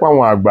bá jẹ́ pé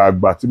àwọn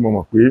àgbààgbà tí mo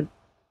mọ̀ pé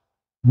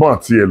bọ́n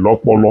tiẹ̀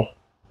lọ́pọlọ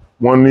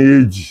wọ́n ní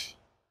èjì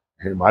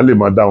màá lè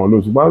máa dá wọn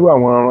lóṣù máa ń gbọ́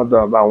àwọn ọ̀rọ̀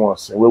dáadáa àwọn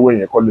ọ̀sìn wẹ́wẹ́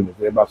yẹn kọ́ lè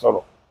nìfẹ́ bá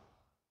sọ̀rọ̀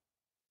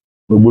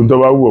gbogbo tó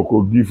bá wù ọ́ kó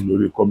gífù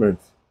lórí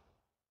kọ́mẹ́ǹtì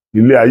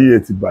ilé ayé ẹ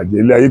ti bàjẹ́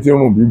ilé ayé ti ń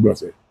rùn bí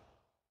gbọ̀nsẹ̀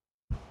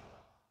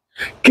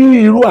kí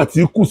irú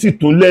Àtíkù sì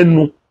tún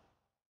lẹ́nu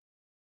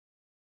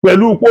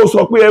pẹ̀lú pé ó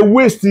sọ pé ẹ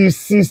wéṣì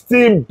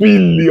 16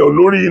 billion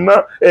lórí iná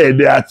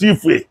ẹ̀ẹ́dẹ̀ àti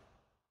ìfẹ́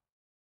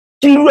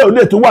kí irú ẹ̀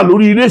lè tó wà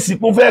lórí ìrẹsì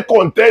pé ó fẹ́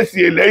kọ̀ǹtẹ́sì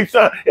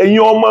election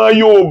ẹ̀yin ọmọ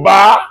Yorùbá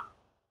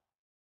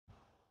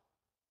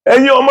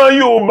ẹ̀yin ọmọ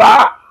Yorùbá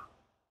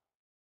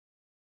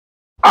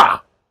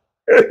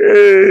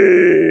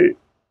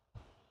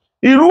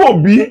irú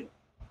Òbí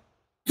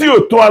tí ò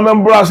tó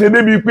Anambra ṣe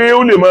débi pé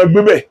ó lè máa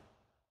gbé bẹ̀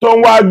tó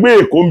ń wá gbé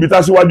Èkó ń bi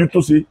tásíwájú tó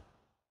ṣe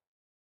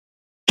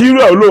kí irú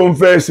ẹ̀ lóun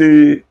fẹ́ ṣe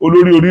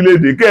olórí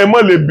orílẹ̀-èdè kẹ́ ẹ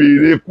mọ̀ lè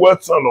béèrè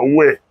kwẹ́sàn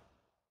lọ́wọ́ ẹ̀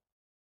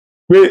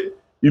pé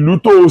ìlú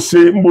tó o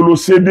ṣe ń bo lo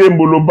ṣe dé ń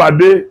bo lo bá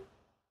dé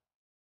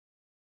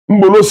ń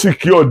bo lo sì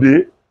kí ọ̀dé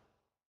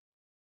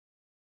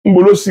ń bo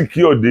lo sì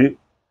kí ọ̀dé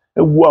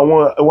ẹ wo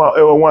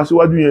àwọn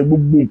aṣíwájú yẹn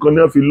gbogbo nǹkan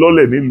náà fi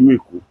lọ́lẹ̀ nílùú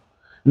Èkó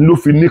ló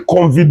fi ní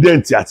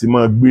confident àti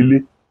máa gbélé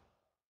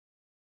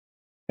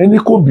ẹni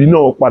kò bí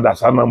náà padà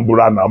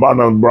sánàmbúra náà bá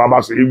nàmbúra bá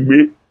ṣe é gbé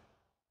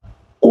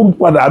kó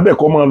padà abẹ́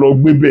kọ́ máa lọ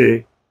gbé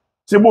bẹ́ẹ̀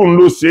ṣé bóun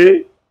ló ṣe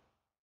é.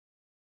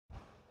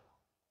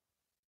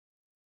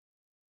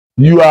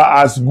 You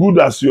are as good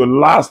as your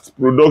last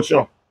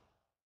production.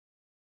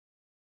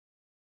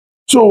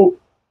 So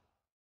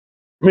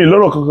mi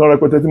lọ́rọ̀ kankan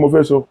rẹpẹtẹ tí mo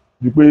fẹ́ sọ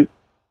ju pé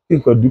kí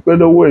nǹkan dúpẹ́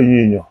lọ́wọ́ ẹ̀yin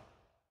èèyàn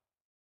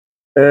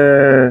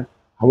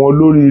àwọn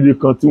olóríire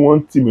kan tí wọ́n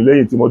ń tì mí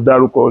lẹ́yìn tí mo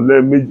dárúkọ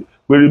lẹ́ẹ̀mejì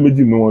péré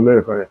méjì nínú wọn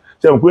lẹ́ẹ̀kan yẹn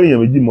ṣé mo pé èèyàn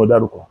méjì mo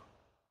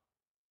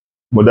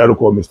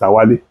dárúkọ Mr.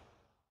 Wálé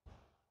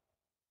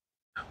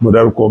mo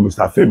dárúkọ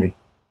Mr. Fẹ́mi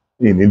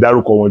ìní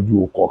dárúkọ wọn ju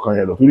ọ̀kọ̀ọ̀kan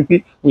yẹn lọ torí pé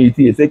wọ́n yìí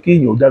ti yẹ fẹ́ kí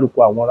èèyàn dárúkọ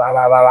àwọn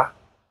rárá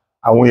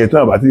àwọn yẹn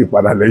tán àbá tí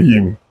ìpadà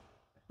lẹ́yìn mi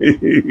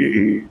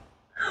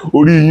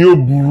orí yín ó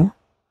burú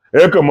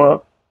ẹ kàn mọ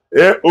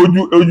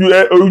ojú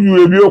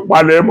ebi ó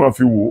palẹ̀ ẹ mọ̀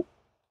fi wò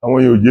àwọn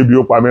yẹn ò jẹ́ ebi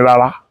ó pa mí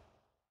rárá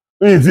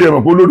níyìn tí ẹ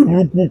mọ̀ pé olórí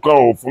burúkú kan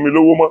ò fún mi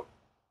lówó mọ́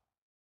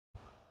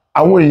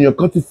àwọn èèyàn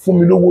kan ti fún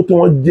mi lówó tí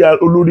wọ́n jẹ́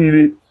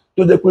olóríire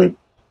tó jẹ́ pé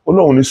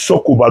Ọlọ́run ní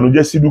sọ́kò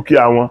ìbànújẹ́ sí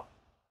dúkìá wọn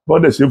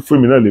bọ́dẹ̀ ṣe fún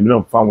mi náà lèmi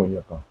náà fáwọn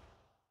èèyàn kan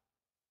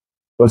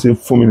bọ́ ṣe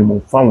fún mi ni mo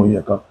fáwọn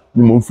èèyàn kan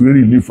ni mo fi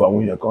relief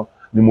àwọn èèyàn kan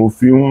ni mo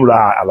fi ń ra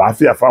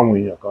àlàáfíà fáwọn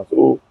èèyàn kan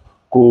so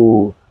kò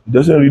it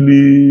doesn't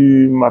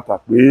really matter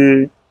pé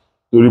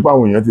torí pé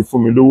àwọn èèyàn ti fún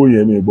mi lówó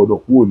yẹn mi gbọ́dọ̀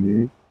kúrò ní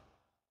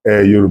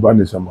Yorùbá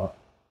nation mọ́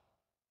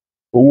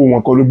owó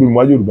wọn kọ́ ló gbé mi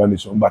wá Yorùbá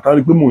nation gbà tán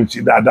rí pé mò ń ṣe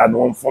dáadáa ni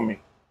wọ́n ń fún mi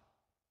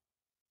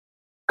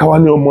káwá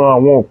ní ọmọ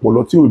àwọn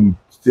ọpọlọ tí ò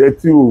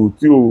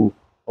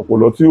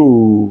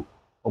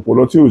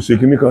ọpọlọ tí ò ṣe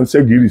kíní kan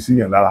ṣẹ́gìrì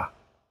síyàn lára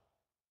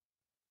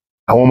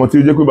àwọn ọmọ tí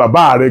ó jẹ́ pé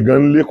bàbá rẹ̀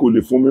gan lé kò lè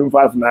fún mi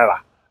 5 naira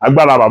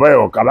agbára bàbá ẹ̀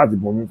ọ̀ka láti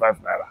fún mi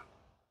 5 naira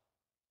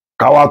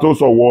káwá tó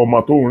sọ̀wọ́ ọmọ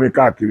tó ń rìn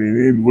káàkiri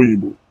ní ìlú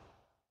òyìnbó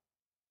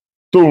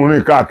tó ń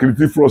rìn káàkiri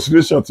tí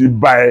frustration ti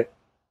bá ẹ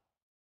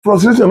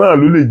frustration náà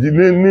ló lè jí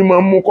ní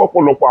máa ń mú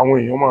kọ́pọ̀lọpọ̀ àwọn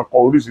èèyàn máa kọ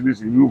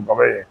oríṣiríṣi ìlú nǹkan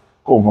bẹ́ẹ̀ yẹn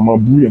kó nǹkan máa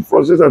bú yẹn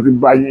frustration ti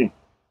bá yín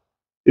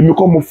èmi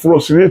kọ́ mo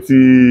frustrate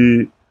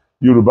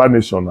Yorùbá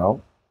nation náà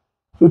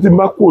tó ti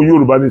bá kó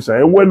Yorùbá nation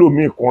ẹ wẹ́lò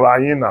mi ìkunra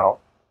yín náà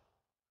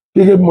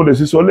gẹ́gẹ́ bí mo lè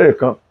ṣe sọ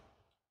lẹ́ẹ̀kan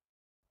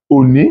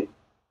òní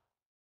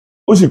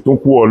ó sì tún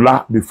kù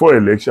ọ̀la before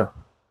election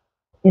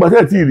nígbà tí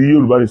ẹ ti rí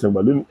Yorùbá nation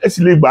gbà lónìí ẹ sì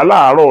lè gbà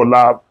láàárọ̀ ọ̀la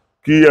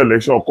kí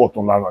election ọkọ̀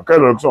tún lánàá kí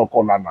election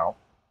ọkọ̀ lánàá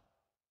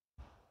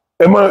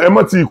ẹ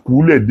má ti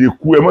kú lẹ̀ dé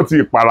kú ẹ má ti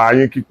para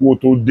yín kíkú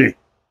tó dé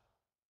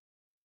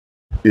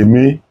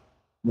èmi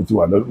mo ti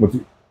wà lọ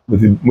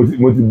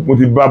mo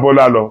ti bá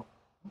Bọ́lá lọ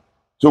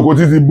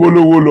Sokoti ti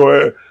bólówó lọ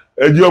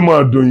ẹjẹ́ ọmọ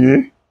ọdún yìí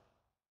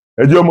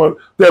ẹjẹ́ ọmọ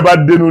tẹ́ ẹ bá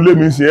dénú ilé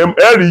mi sí ẹ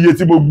rí iye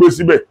tí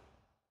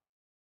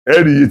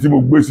mo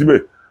gbé síbẹ̀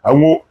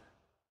àwọn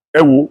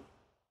ẹ wo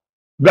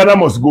Ghana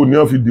must go ni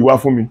wọ́n fi dìwá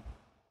fún mi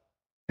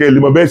kẹ́ ẹ lè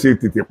mọ bẹ́ẹ̀ ṣe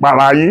tètè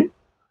para yín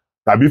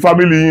tàbí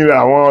fámìlì yín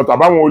àwọn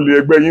tàbáwọn olè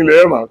ẹgbẹ́ yín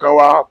lẹ́ẹ̀ràn kan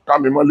wá ká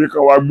mi mọ́lé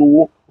kan wá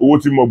gbowó owó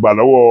tí mo gbà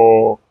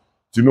lọ́wọ́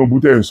Tinubu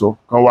tẹ̀ ń sọ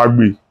kan wá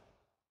gbé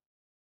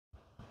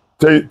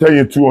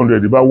tẹ́yìn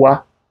 200 bá wá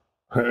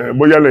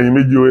bóyá lẹ́yìn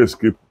méjì ó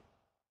escape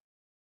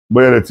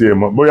bóyá lẹ tiẹ̀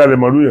mọ̀ bóyá lẹ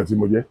mọ̀ lórí èèyàn tí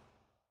mo jẹ́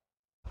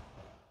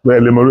bóyá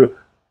lẹ mọ̀ lórí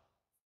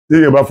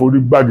téèyàn bá forí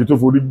gbági tó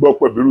forí gbọ́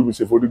pẹ̀ bí rúmi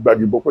ṣe forí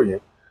gbági bọ́ pẹ̀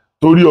yẹn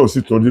torí ọ̀ sì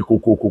tún rí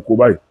kòkòkò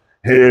báyìí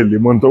ẹ lè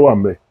mọ̀ tó wà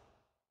mẹ́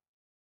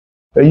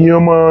ẹ̀yin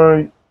ọmọ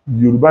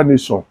Yorùbá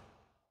nation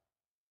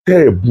tẹ́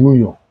ẹ̀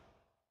búyàn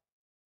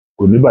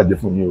kò ní bàjẹ́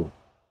fún yín o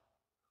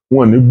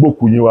wọn ní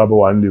gbòkú yín wá bá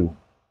wa nílé o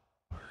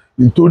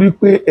nítorí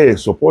pé ẹ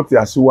sọpọ́tì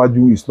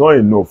aṣíwájú it's not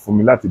enough fún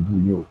mi láti bú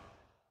yín o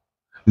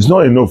it's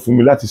not enough fún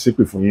mi láti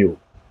ṣépè fún yín o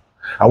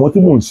àwọn tí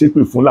mò ń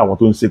ṣépè fún làwọn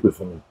tó ń ṣépè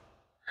fún mi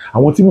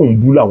àwọn tí mò ń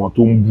bú làwọn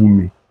tó ń bú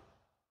mi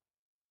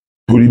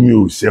torí mi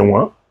ò ṣẹ̀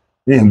wọ́n,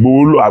 mi ń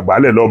gbowó lọ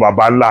àgbálẹ̀ lọ́wọ́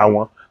baba ńlá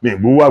wọn, mi ń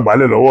gbowó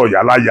àgbálẹ̀ lọ́wọ́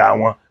ìyá láyà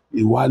wọn,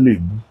 ìwà lè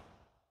bú.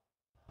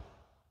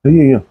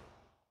 ẹ̀yin èèyàn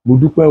mo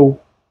dúpẹ́ o,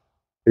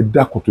 ẹ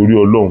dákun torí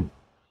Ọlọ́run.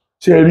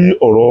 ṣé ẹ rí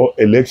ọ̀rọ̀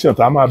election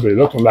tá a máa bẹ̀rẹ̀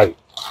lọ́tún láì,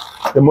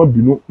 ẹ má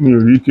bínú, mi ò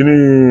rí kíní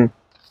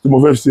tí mo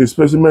fẹ́ ṣe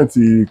specimen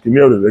ti kíní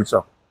ọ̀rọ̀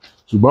election,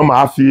 ṣùgbọ́n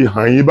màá fi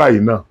hàn yín báyìí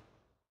náà.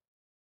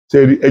 ṣé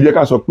ẹ rí, ẹ jẹ́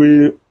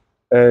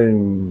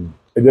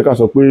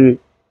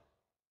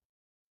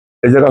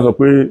ká sọ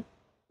pé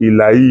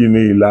ìlà yìí ni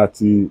ìlà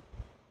ti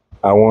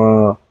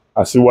àwọn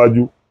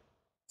aṣíwájú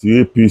ti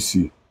APC.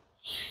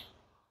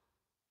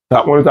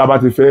 wọ́n ní tá a bá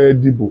ti fẹ́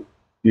dìbò,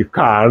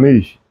 ìka àárín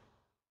yìí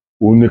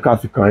òun ni ká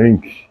fi kan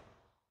ink.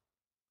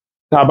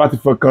 tá a bá ti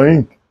fẹ́ kan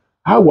ink,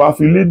 a wàá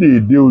fi lédè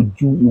èdè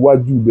ojú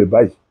iwájú ibẹ̀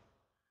báyìí.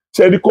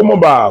 ṣé rí kó mọ́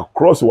bá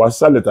cross wá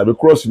sísàlẹ̀ tàbí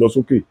cross lọ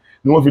sókè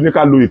ni wọ́n fi ní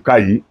ká lo ìka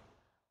yìí.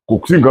 kò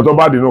sí nǹkan tó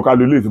bá dènà ká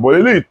lo eléyìí, bọ́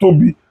eléyìí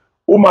tóbi,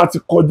 ó máa ti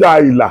kọjá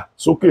ìlà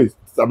sókè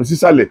tàbí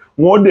sísàlẹ̀,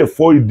 wọ́n dẹ̀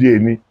fọ́ ìdí ẹ̀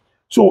ni.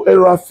 so ẹ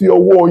ra fi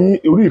ọwọ́ yín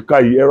orí ìka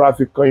yìí, ẹ ra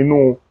fi kan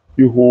inú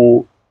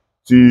ihò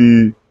ti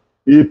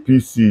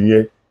APC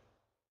yẹn.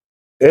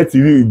 ẹ ti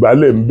rí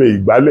ìgbálẹ̀ ń bẹ,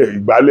 ìgbálẹ̀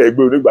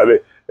ẹgbẹ́ onígbálẹ̀,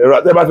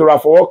 tẹ́ bá ti ra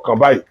fọwọ́ kàn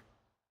báyìí,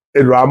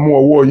 ẹ ra mú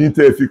ọwọ́ yín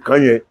tẹ́ fi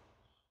kàn yẹn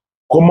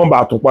kó mọ́ bá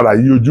tún padà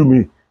yí ojú mi,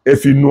 ẹ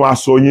fi nu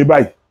aṣọ yín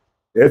báyìí,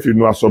 ẹ fi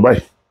nu aṣọ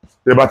báyìí.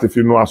 tẹ́ bá ti fi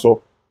nu aṣọ,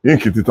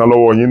 yínkì ti tán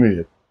lọ́wọ́ yín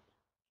nìyẹn.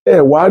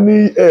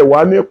 ẹ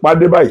wá ní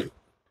pàdé báyìí,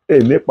 ẹ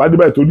ní pàdé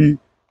báyìí torí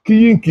kí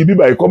yínkì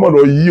bíbáyìí kọ́ mọ́ lọ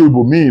yí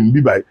ibòmíì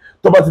bíbáyìí,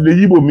 tó bá ti lè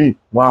yí ibòmíì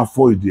wọ́n á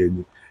fọ́ ìdí ẹ̀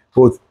ni.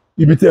 but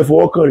ibi tí ẹ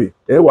fọwọ́ kàn rè,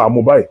 ẹ wà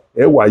mú báyìí,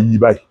 ẹ wà yí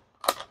báyìí,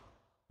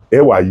 ẹ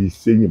wà yí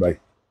sẹ́yìn báyìí.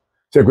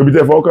 ṣe pé ibi tí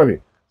ẹ fọwọ́ kàn rè,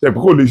 ṣe pé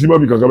kò lè ṣí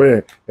mọ́bì kankan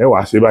bẹ́yẹn, ẹ wà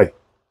ṣe báyìí,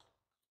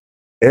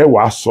 ẹ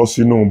wà sọ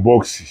sínú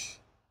bọ́ọ̀sì.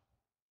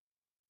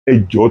 ẹ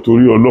jọ̀ọ́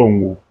torí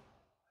Ọlọ́run o,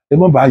 ẹ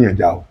má bá yàn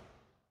jà o,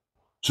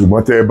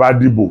 ṣùgbọ́n tẹ́ ẹ bá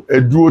dìbò, ẹ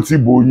dúró tì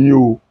bò yín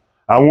o.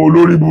 àwọn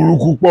olórí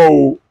burúkú pọ̀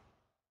o,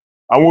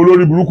 àwọn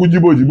olórí burúkú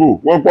jíbòjíbò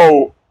wọ́n pọ̀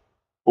o.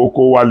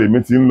 oko wa lèmi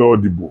ti ń lọ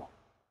dìbò,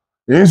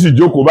 èyí sì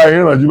jókòó báyìí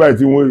ìrànjú báyìí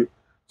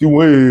tí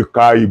wọ́n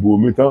ka ìbò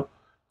mi tán,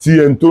 tí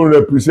ẹni tó ń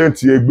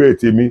rẹpírẹsẹ̀ntì ẹgbẹ́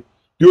tèmi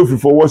tí ó fi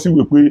fọwọ́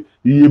síwèé pé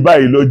iye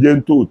báyìí ló jẹ́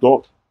ń tòótọ́.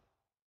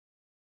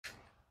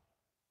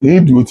 èyí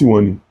dúró tí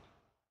wọ́n ní,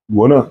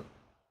 ìwọ náà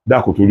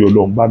dákun torí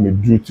Ọlọ́run bá mi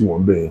dúró tí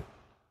wọ́n bẹ̀yẹn,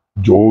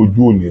 jọ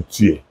ojú òní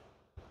tiẹ̀.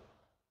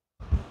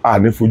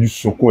 àní fojú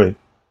sunkún ẹ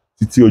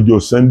títí ọjọ́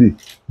Sunday,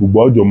 gbogbo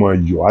ọjọ́ máa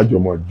yọ̀, àjọ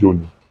máa jó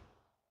ni.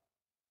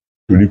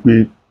 torí pé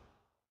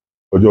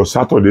ọjọ́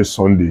Saturday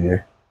Sunday yẹn,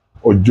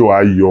 ọjọ́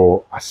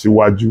ayọ̀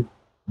Aṣíwájú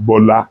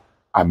Bọ́lá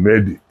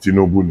Ahmed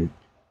Tinubu ni.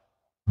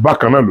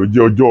 bákan náà ló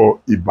jẹ́ ọjọ́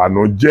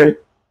ìbànújẹ́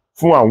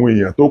fún àwọn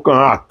èèyàn tó kàn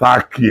án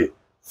àtáàkì ẹ̀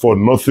for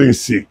nothing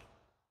sake.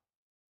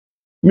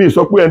 mi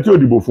sọ pé ẹni tí ò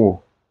dìbò fún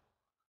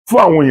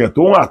àwọn èèyàn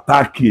tó ń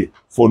àtáàkì ẹ̀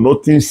for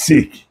nothing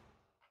sake,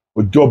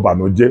 ọjọ́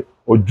ìbànújẹ́,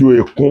 ọjọ́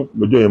ẹkún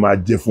lọ́jọ́ yẹn máa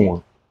jẹ́ fún wọn.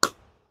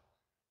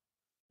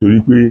 torí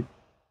pé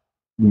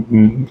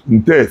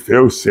ntẹ́ ẹ̀fẹ́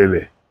ò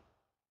ṣẹlẹ̀.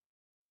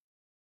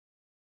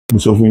 mo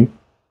sọ fún yín,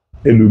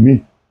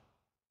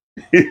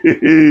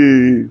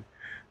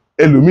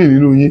 ẹlòmíì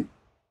nínú yín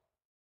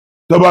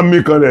tó bá mí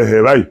kan lẹ̀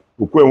hẹ̀ báyìí,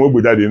 òkú ẹ̀wọ̀n ó gbé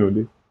jáde nínú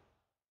ilé.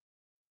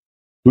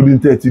 torí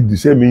tẹ́ ti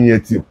dìṣẹ́ mi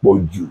yẹn ti pọ̀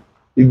jù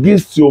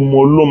against ọmọ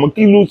ọlọ́mọ.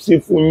 kí ló ṣe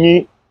fún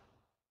yín?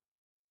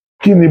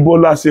 kí ni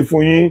Bọ́lá ṣe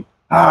fún yín?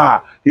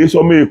 kì í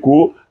sọmọ Èkó,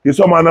 kì í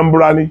sọmọ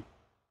Anambra ni.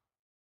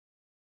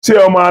 ṣé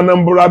ọmọ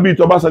Anambra bíi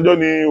tọ́básanjọ́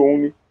ni òun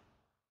ni?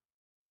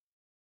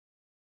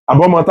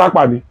 àbọ̀mọ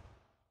Tápà ni?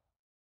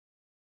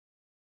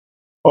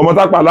 ọmọ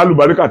Tápà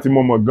lálùbáríkà tí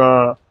mo mọ̀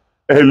gan-an,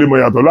 ẹ lè mọ̀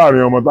yàtọ̀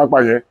láàrin ọmọ Tápà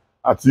yẹn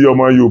àti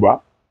ọmọ Yorùbá.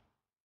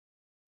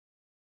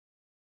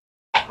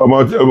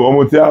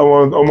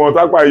 ọmọ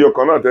Tápà ẹyọ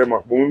kan náà tẹ́ mọ̀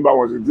fún bá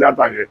wọn ṣe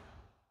tíátà yẹn,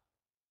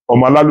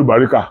 ọmọ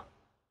alálùbáríkà,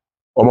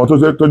 ọmọ tó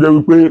jẹ́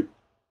wípé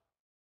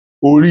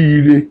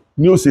oríire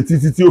ni ó ṣe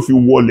títí tí ó fi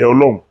wọlé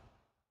Ọlọ́run.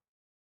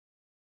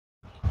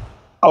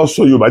 a ó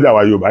sọ Yorùbá jà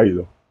wá Yorùbá yìí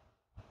lọ.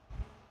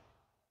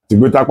 ti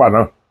gbé Tápà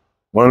náà,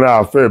 wọ́n ní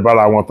àfẹ́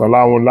ìbára wọn tán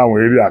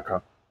láwọn eré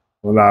àkàn,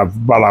 wọ́n ní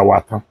àbára wa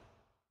tán,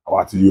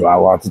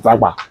 àwa àti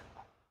Tápà.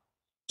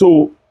 so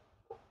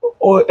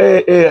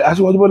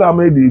Aṣíwájú Bọ́lá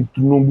Ahmed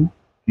Tinubu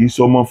kì í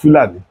sọmọ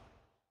Fúlàní,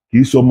 kì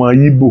í sọmọ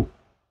Yíbò,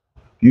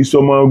 kì í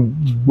sọmọ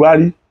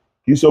Gwari,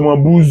 kì í sọmọ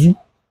Búzú.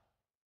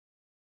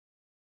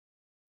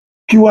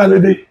 kí wàá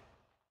lédè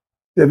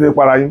tẹ́ fẹ́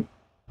para yín?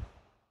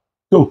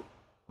 tó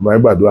ọba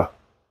yín gbàdúrà,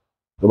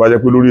 tó bá jẹ́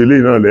pé lórí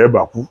eléyìí náà lẹ́ẹ̀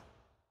bá kú,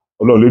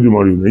 Ọlọ́run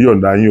Olódùmarè ò ní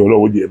yọ̀ǹda yín,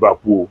 Ọlọ́run ó jẹ́ ẹ bá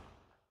kú o.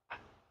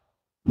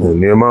 mi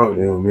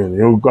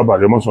ò ní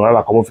kábàárẹ̀ mọ́sán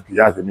rárá kọ́mọ́ fi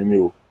kìyà àtẹ̀mí ní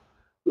o.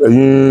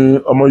 ẹ̀yin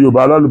ọmọ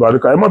Yorùbá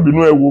alálùbáríkà, ẹ má bínú,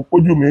 ẹ wo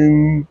pójú mi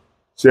ń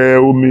ṣe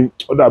omi,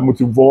 ọ̀dà mo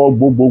ti fọwọ́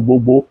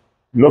gbogbogbò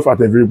lọ́fà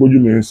tẹ̀fẹ̀rẹ̀ pójú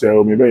mi ń ṣe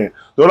omi bẹ́yẹn.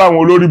 tọ́lá àwọn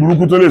olórí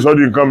burúkú tó lè sọ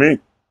di nǹkan mi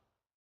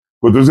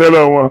kò tó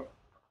sẹ́lẹ̀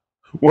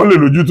wọ́n lè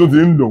lójú tó ti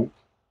ń dùn,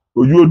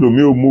 ojú odò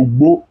mi ò mo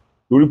gbó,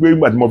 torí pé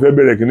nígbà tí mo fẹ́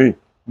bẹ̀rẹ̀ kínní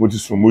mo ti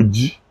sùn, mo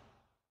jí,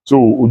 so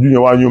ojú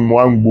yẹn wá yún mi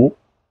wá ń gbó,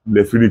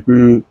 lè fi rí i pé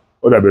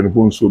ó dàbí ẹni pé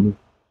ó ń so mi.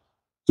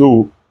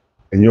 so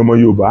ẹ̀yin ọmọ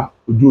Yorùbá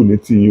ojú òní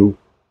tì yín o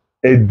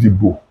ẹ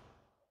dìbò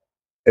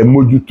ẹ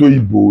mójútó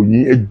ìbò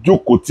yín ẹ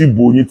jókòó tí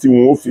ìbò yín tí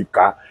wọn ó fi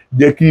kà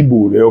jẹ́ kí ìbò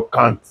rẹ ó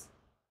count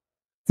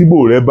tí ìbò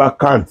rẹ bá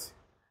count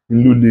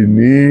ló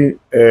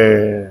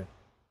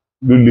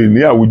lè ní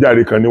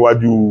àwùjáre kan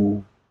níwájú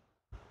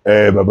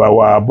bàbá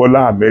wa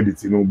Bọ́lá Ahmed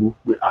Tinubu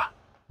pé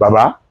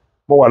bàbá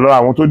mo wà lára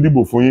àwọn tó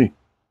dìbò fún yín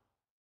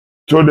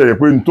tí ó dẹ̀ yẹ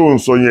pé n tó ń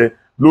sọ yẹn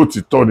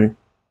lóòtítọ́ ni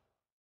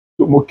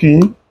mo kí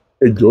yín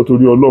ẹ jọ̀ọ́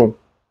torí Ọlọ́run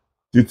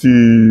títí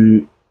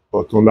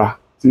ọ̀túnla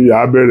tí a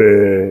bẹ̀rẹ̀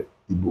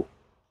ìbò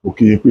mo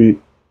kí yín pé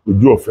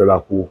ojú ọ̀fẹ́ ra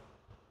kú.